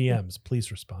gotten your DMs.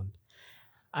 Please respond.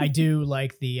 I do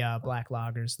like the black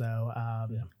lagers, though.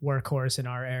 Workhorse in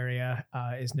our area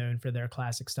is known for their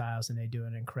classic styles, and they do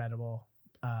an incredible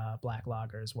black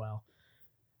lager as well.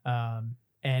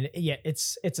 And yeah,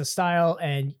 it's a style,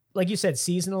 and like you said,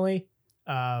 seasonally,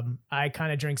 I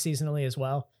kind of drink seasonally as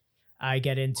well. I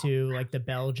get into like the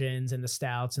Belgians and the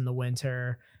stouts in the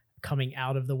winter. Coming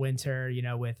out of the winter,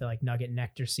 with like Nugget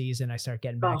Nectar season, I start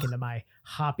getting back into my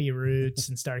hoppy roots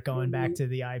and start going back to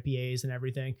the IPAs and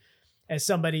everything. As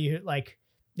somebody who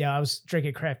I was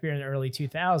drinking craft beer in the early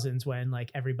 2000s when like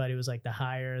everybody was like the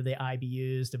higher the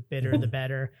IBUs, the bitter, the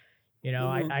better.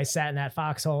 I sat in that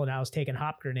foxhole and I was taking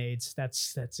hop grenades.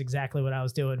 That's exactly what I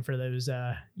was doing for those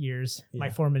years, my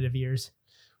formative years.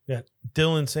 Yeah,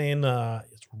 Dylan saying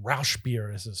it's Rausch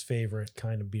beer is his favorite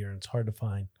kind of beer, and it's hard to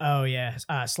find. Oh yeah,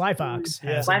 Sly Fox.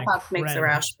 Sly Fox makes a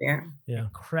Rausch beer. Yeah,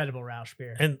 incredible Rausch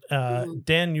beer. And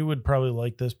Dan, you would probably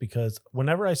like this because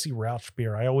whenever I see Rausch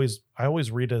beer, I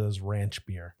always read it as ranch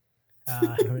beer.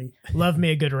 Love me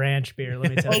a good ranch beer.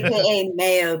 Let me tell you. AKA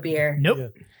mayo beer.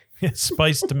 Nope. Yeah.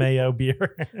 Spiced mayo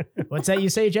beer. What's that you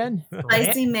say, Jen?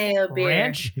 Spicy mayo beer.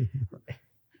 Ranch.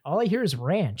 All I hear is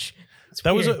ranch.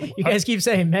 You guys keep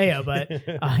saying mayo, but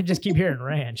I just keep hearing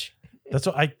ranch. That's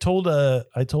what I told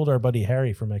our buddy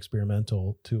Harry from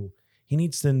Experimental too. He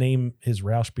needs to name his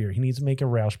Rausch beer. He needs to make a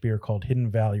Rausch beer called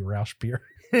Hidden Valley Rausch beer.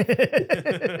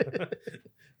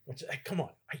 Come on,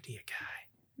 idea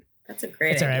guy. That's a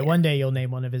great idea. All right. One day you'll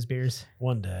name one of his beers.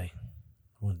 One day.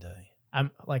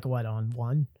 I'm like what on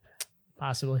one,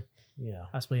 possibly. Yeah.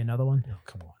 Possibly another one. Oh,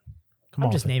 come on.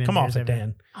 I'm just naming. Come off it,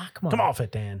 Dan. Come off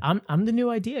it, Dan. I'm the new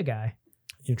idea guy.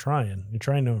 You're trying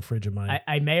to infringe my.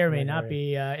 I may or may not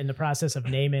be in the process of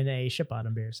naming a ship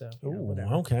bottom beer. So.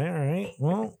 Okay. All right.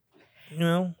 Well,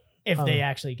 if they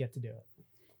actually get to do it.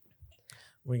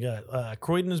 We got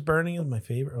Croydon is Burning is my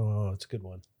favorite. Oh, it's a good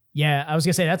one. Yeah, I was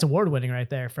gonna say that's award winning right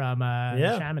there from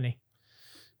Chamonix.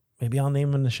 Maybe I'll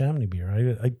name him the Chamonix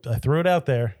beer. I threw it out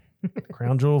there.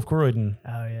 Crown Jewel of Croydon.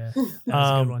 Oh yeah, that's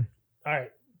a good one. All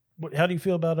right, how do you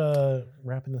feel about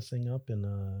wrapping this thing up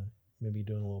and maybe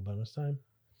doing a little bonus time?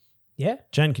 Yeah,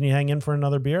 Jen, can you hang in for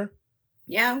another beer?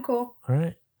 Yeah, I'm cool. All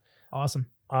right, awesome.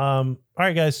 All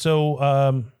right, guys.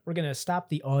 So we're gonna stop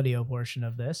the audio portion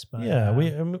of this, but yeah,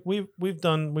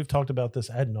 we've talked about this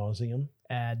ad nauseum.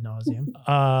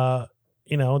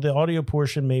 You know, the audio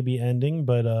portion may be ending,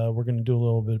 but we're gonna do a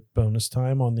little bit bonus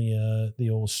time on the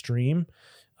old stream.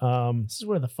 This is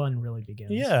where the fun really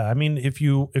begins. Yeah, I mean, if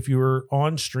you were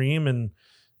on stream and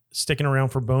sticking around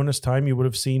for bonus time, you would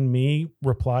have seen me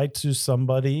reply to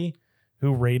somebody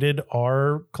who rated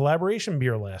our collaboration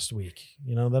beer last week.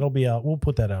 You know, that'll be out. We'll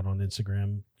put that out on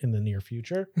Instagram in the near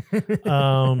future.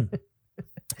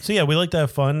 So yeah, we like to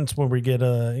have fun. It's when we get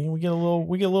a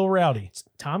little rowdy.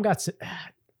 Tom,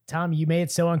 you made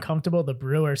it so uncomfortable. The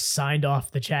Brewers signed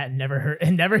off the chat and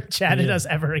never chatted us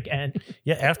ever again.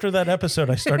 Yeah, after that episode,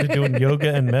 I started doing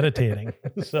yoga and meditating.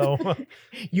 So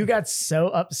you got so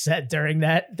upset during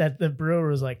that the brewer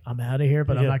was like, "I'm out of here,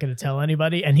 but I'm not going to tell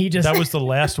anybody." And that was the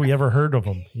last we ever heard of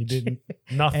him. He didn't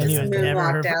nothing. He never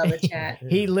walked out of the chat.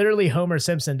 He literally Homer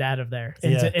Simpsoned out of there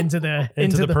into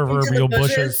the proverbial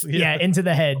bushes. Yeah, into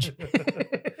the hedge.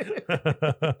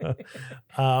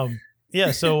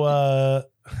 Yeah, so all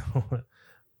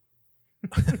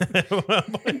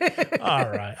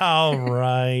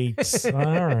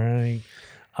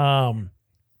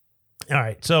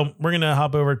right. So we're gonna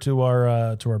hop over to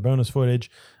our bonus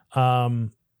footage. I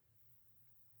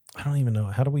don't even know,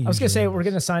 how do we? I was gonna say we're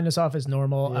gonna sign this off as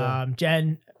normal. Yeah.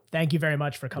 Jen, thank you very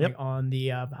much for coming on the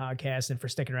podcast and for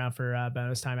sticking around for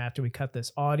bonus time after we cut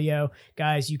this audio.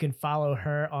 Guys, you can follow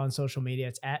her on social media.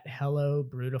 It's at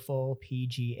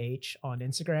HelloBrutifulPGH on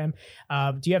Instagram.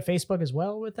 Do you have Facebook as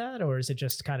well with that, or is it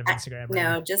just kind of Instagram?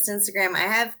 No, just Instagram. I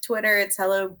have Twitter.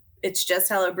 It's just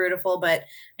Hello Brutiful, but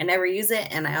I never use it.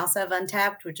 And I also have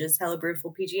Untapped, which is Hello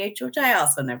Brutiful PGH, which I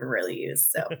also never really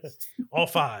use. So all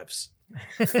fives.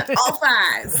 All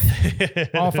fives.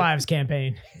 All fives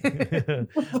campaign.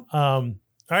 All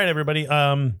right, everybody.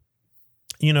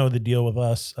 You know the deal with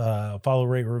us. Follow,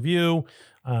 rate, review,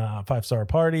 5-star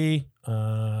party,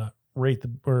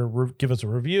 give us a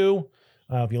review.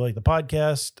 If you like the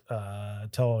podcast,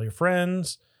 tell all your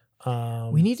friends.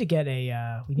 We need to get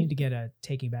a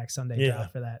Taking Back Sunday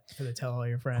drop for the tell all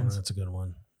your friends. Oh, that's a good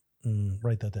one.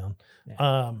 Write that down.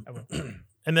 Yeah,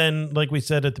 and then, like we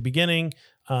said at the beginning,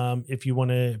 if you want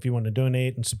to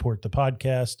donate and support the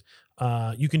podcast,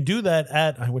 you can do that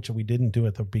at, which we didn't do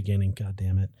at the beginning. God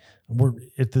damn it!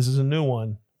 If this is a new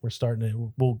one, we're starting it.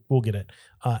 We'll get it.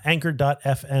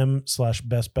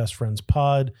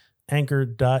 Anchor.fm/bestbestfriendspod.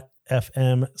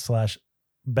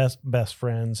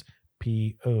 Anchor.fm/bestbestfriendspod.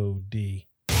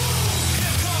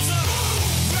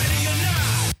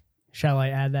 Shall I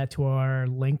add that to our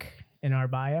link in our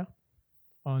bio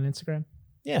on Instagram?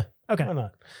 Yeah. Okay. Why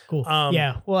not? Cool.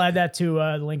 Yeah, we'll add that to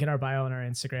the link in our bio on our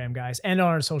Instagram, guys, and on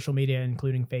our social media,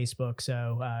 including Facebook.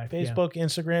 So Facebook,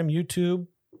 Instagram, YouTube.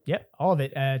 Yep, all of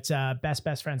it. It's Best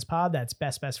Best Friends Pod. That's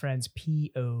Best Best Friends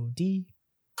POD.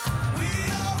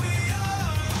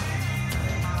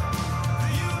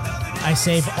 I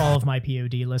save all of my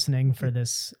POD listening for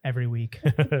this every week.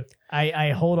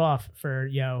 I hold off for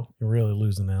You're really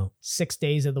losing out. 6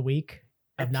 days of the week.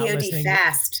 Of not POD listening.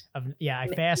 fast. I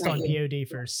fast on POD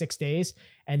for 6 days,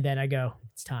 and then I go,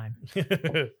 it's time.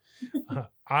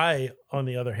 I, on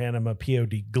the other hand, am a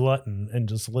POD glutton and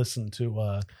just listen to.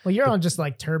 Well, you're on just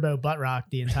like turbo butt rock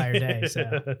the entire day,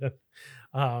 so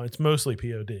it's mostly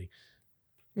POD.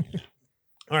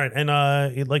 All right, and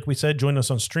like we said, join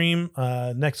us on stream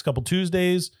next couple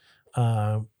Tuesdays.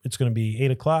 It's going to be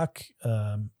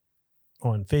 8:00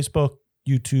 on Facebook,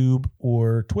 YouTube,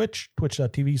 or Twitch,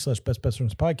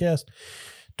 twitch.tv/bestbestfriendspodcast,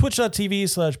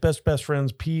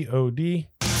 twitch.tv/bestbestfriendspod.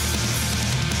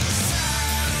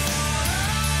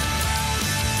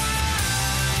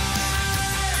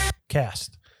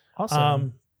 Cast.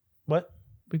 awesome. What?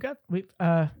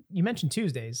 You mentioned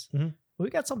Tuesdays. Mm-hmm. We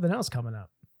got something else coming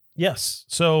up. Yes.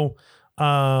 So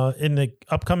in the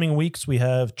upcoming weeks, we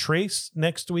have Trace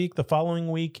next week. The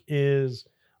following week is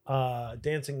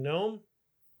Dancing Gnome.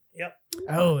 Yep.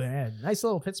 Oh, yeah. Nice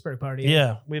little Pittsburgh party.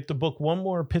 Yeah. We have to book one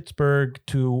more Pittsburgh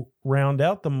to round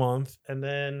out the month. And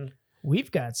then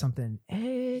we've got something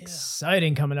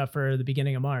exciting coming up for the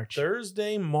beginning of March.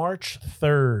 Thursday, March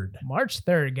 3rd. March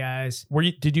 3rd, guys.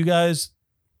 Did you guys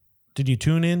Did you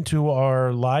tune in to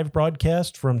our live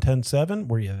broadcast from 10/7?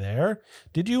 Were you there?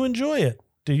 Did you enjoy it?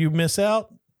 Did you miss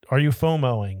out? Are you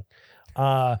FOMOing?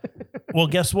 Well,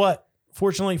 guess what?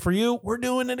 Fortunately for you, we're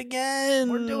doing it again.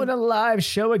 We're doing a live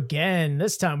show again.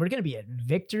 This time we're going to be at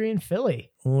Victory in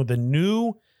Philly. Oh, the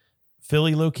new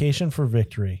Philly location for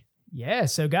Victory. Yeah.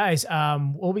 So guys,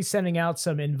 we'll be sending out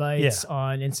some invites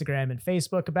on Instagram and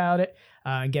Facebook about it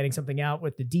and getting something out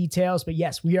with the details. But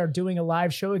yes, we are doing a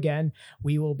live show again.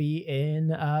 We will be in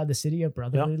the city of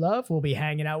brotherly love. We'll be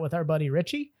hanging out with our buddy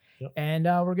Richie and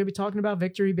we're going to be talking about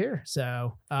Victory beer.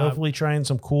 So hopefully trying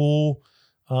some cool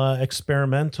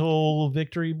experimental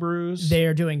Victory brews. They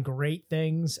are doing great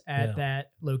things at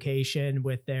that location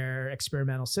with their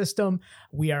experimental system.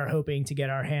 We are hoping to get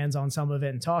our hands on some of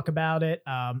it and talk about it.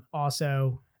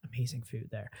 Also, amazing food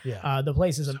there. Yeah. The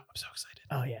place is I'm so excited.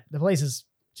 Oh yeah, the place is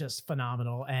just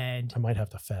phenomenal, and I might have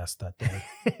to fast that day.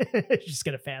 Just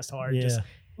gonna fast hard. Yeah.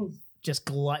 Just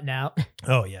glutton out.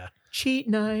 Oh yeah. Cheat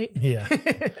night. Yeah.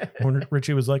 When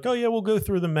Richie was like, "Oh yeah, we'll go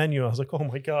through the menu," I was like, "Oh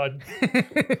my god."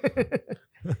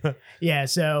 Yeah,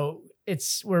 so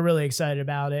we're really excited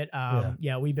about it.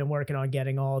 We've been working on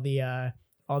getting all the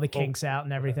kinks out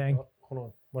and everything. Hold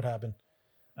on. What happened?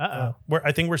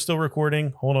 I think we're still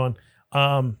recording. Hold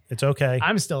on. It's okay.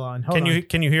 I'm still on. Can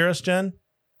you hear us, Jen?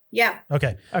 Yeah.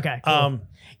 Okay. Okay. Cool.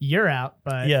 You're out,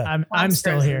 but I'm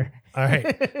still here. All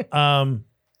right. All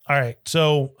right.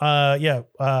 So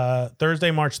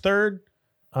Thursday, March 3rd.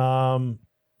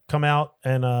 Come out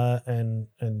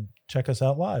and check us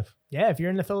out live. Yeah, if you're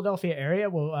in the Philadelphia area,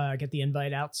 we'll get the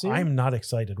invite out soon. I'm not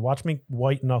excited. Watch me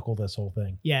white knuckle this whole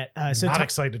thing. Yeah, so not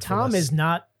excited. Tom is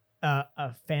not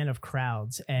a fan of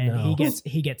crowds, and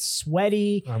he gets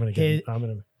sweaty.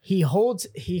 He holds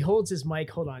his mic.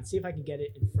 Hold on, see if I can get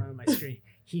it in front of my screen.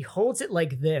 He holds it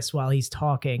like this while he's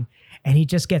talking, and he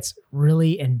just gets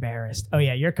really embarrassed. Oh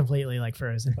yeah, you're completely like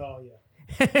frozen. Oh yeah.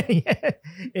 Yeah,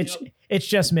 it's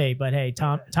just me, but hey,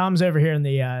 Tom's over here in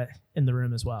the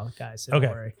room as well, guys. So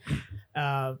don't worry.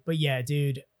 But yeah,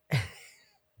 dude,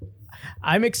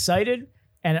 I'm excited,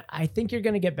 and I think you're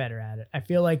gonna get better at it. I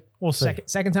feel like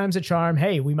second time's a charm.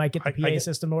 Hey, we might get the PA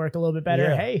system to work a little bit better.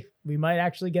 Yeah. Hey, we might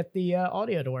actually get the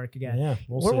audio to work again. Yeah,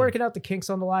 we're working out the kinks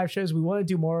on the live shows. We want to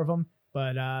do more of them.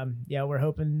 But we're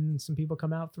hoping some people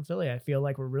come out from Philly. I feel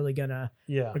like we're really gonna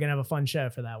have a fun show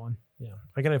for that one. Yeah,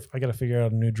 I gotta figure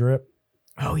out a new drip.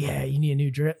 Oh yeah, you need a new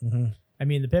drip. Mm-hmm. I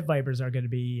mean, the Pit Vipers are going to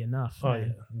be enough. Oh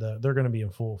man. Yeah, they're going to be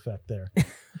in full effect there.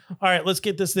 All right, let's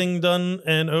get this thing done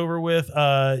and over with.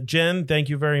 Jen, thank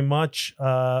you very much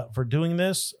for doing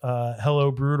this.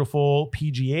 Hello, beautiful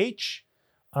PGH.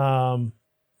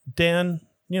 Dan,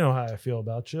 you know how I feel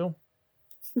about you.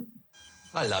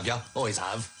 I love you. Always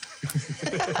have.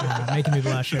 Making me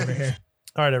blush over here.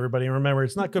 All right, everybody. Remember,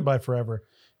 it's not goodbye forever.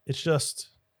 It's just,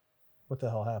 what the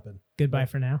hell happened? Goodbye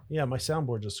for now. Yeah, my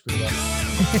soundboard just screwed up.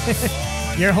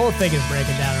 Your whole thing is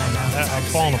breaking down right now. I'm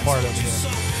falling apart over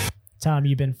here. Tom,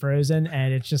 you've been frozen,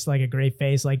 and it's just like a great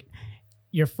face. Like,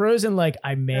 you're frozen like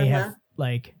I may have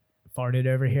like farted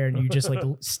over here, and you just like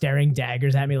staring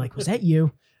daggers at me like, was that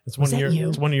you? It's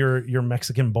one of your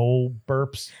Mexican bowl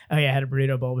burps. Oh yeah, I had a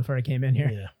burrito bowl before I came in here.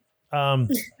 Yeah.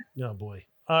 Oh boy.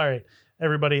 All right,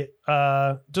 everybody.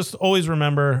 Just always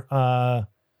remember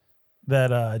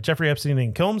that Jeffrey Epstein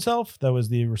didn't kill himself. That was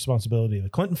the responsibility of the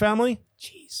Clinton family.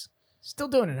 Jeez. Still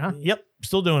doing it, huh? Yep.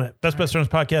 Still doing it. Best Friends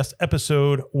Podcast,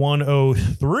 episode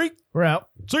 103. We're out.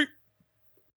 See.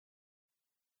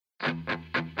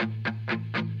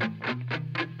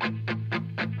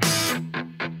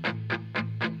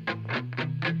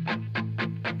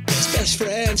 Best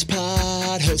Friends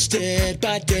Pod, hosted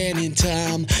by Dan and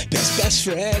Tom. Best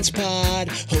Friends Pod,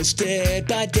 hosted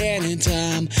by Dan and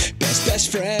Tom.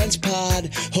 Best Friends Pod,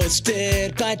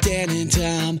 hosted by Dan and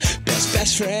Tom.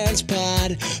 Best Friends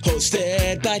Pod,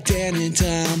 hosted by Dan and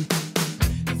Tom.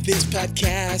 This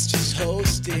podcast is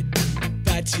hosted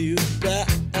by two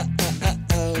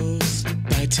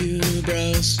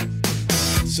bros.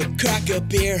 So crack a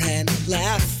beer and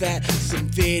laugh at some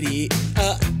videos.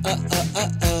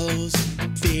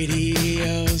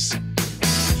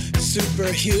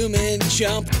 Superhuman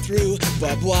jump through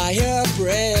barbed wire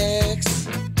bricks.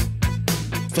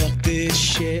 Fuck this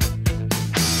shit.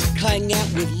 Hang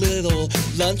out with little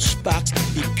lunchbox.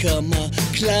 Become a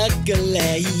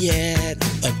cluggalette.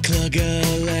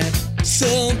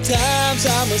 Sometimes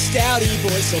I'm a stouty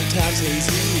boy, sometimes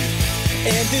lazy.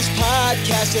 And this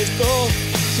podcast is both,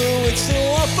 so it's the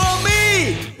one for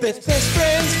me. Best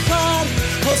Friends Pod,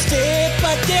 hosted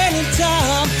by Dan and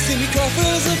Tom. Cindy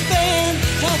Crawford's a fan,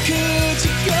 how could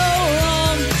you go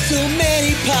wrong? So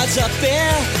many pods up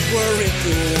there, were it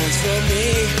the ones for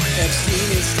me?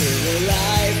 Epstein is still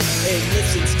alive and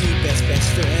listens to Best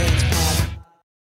Friends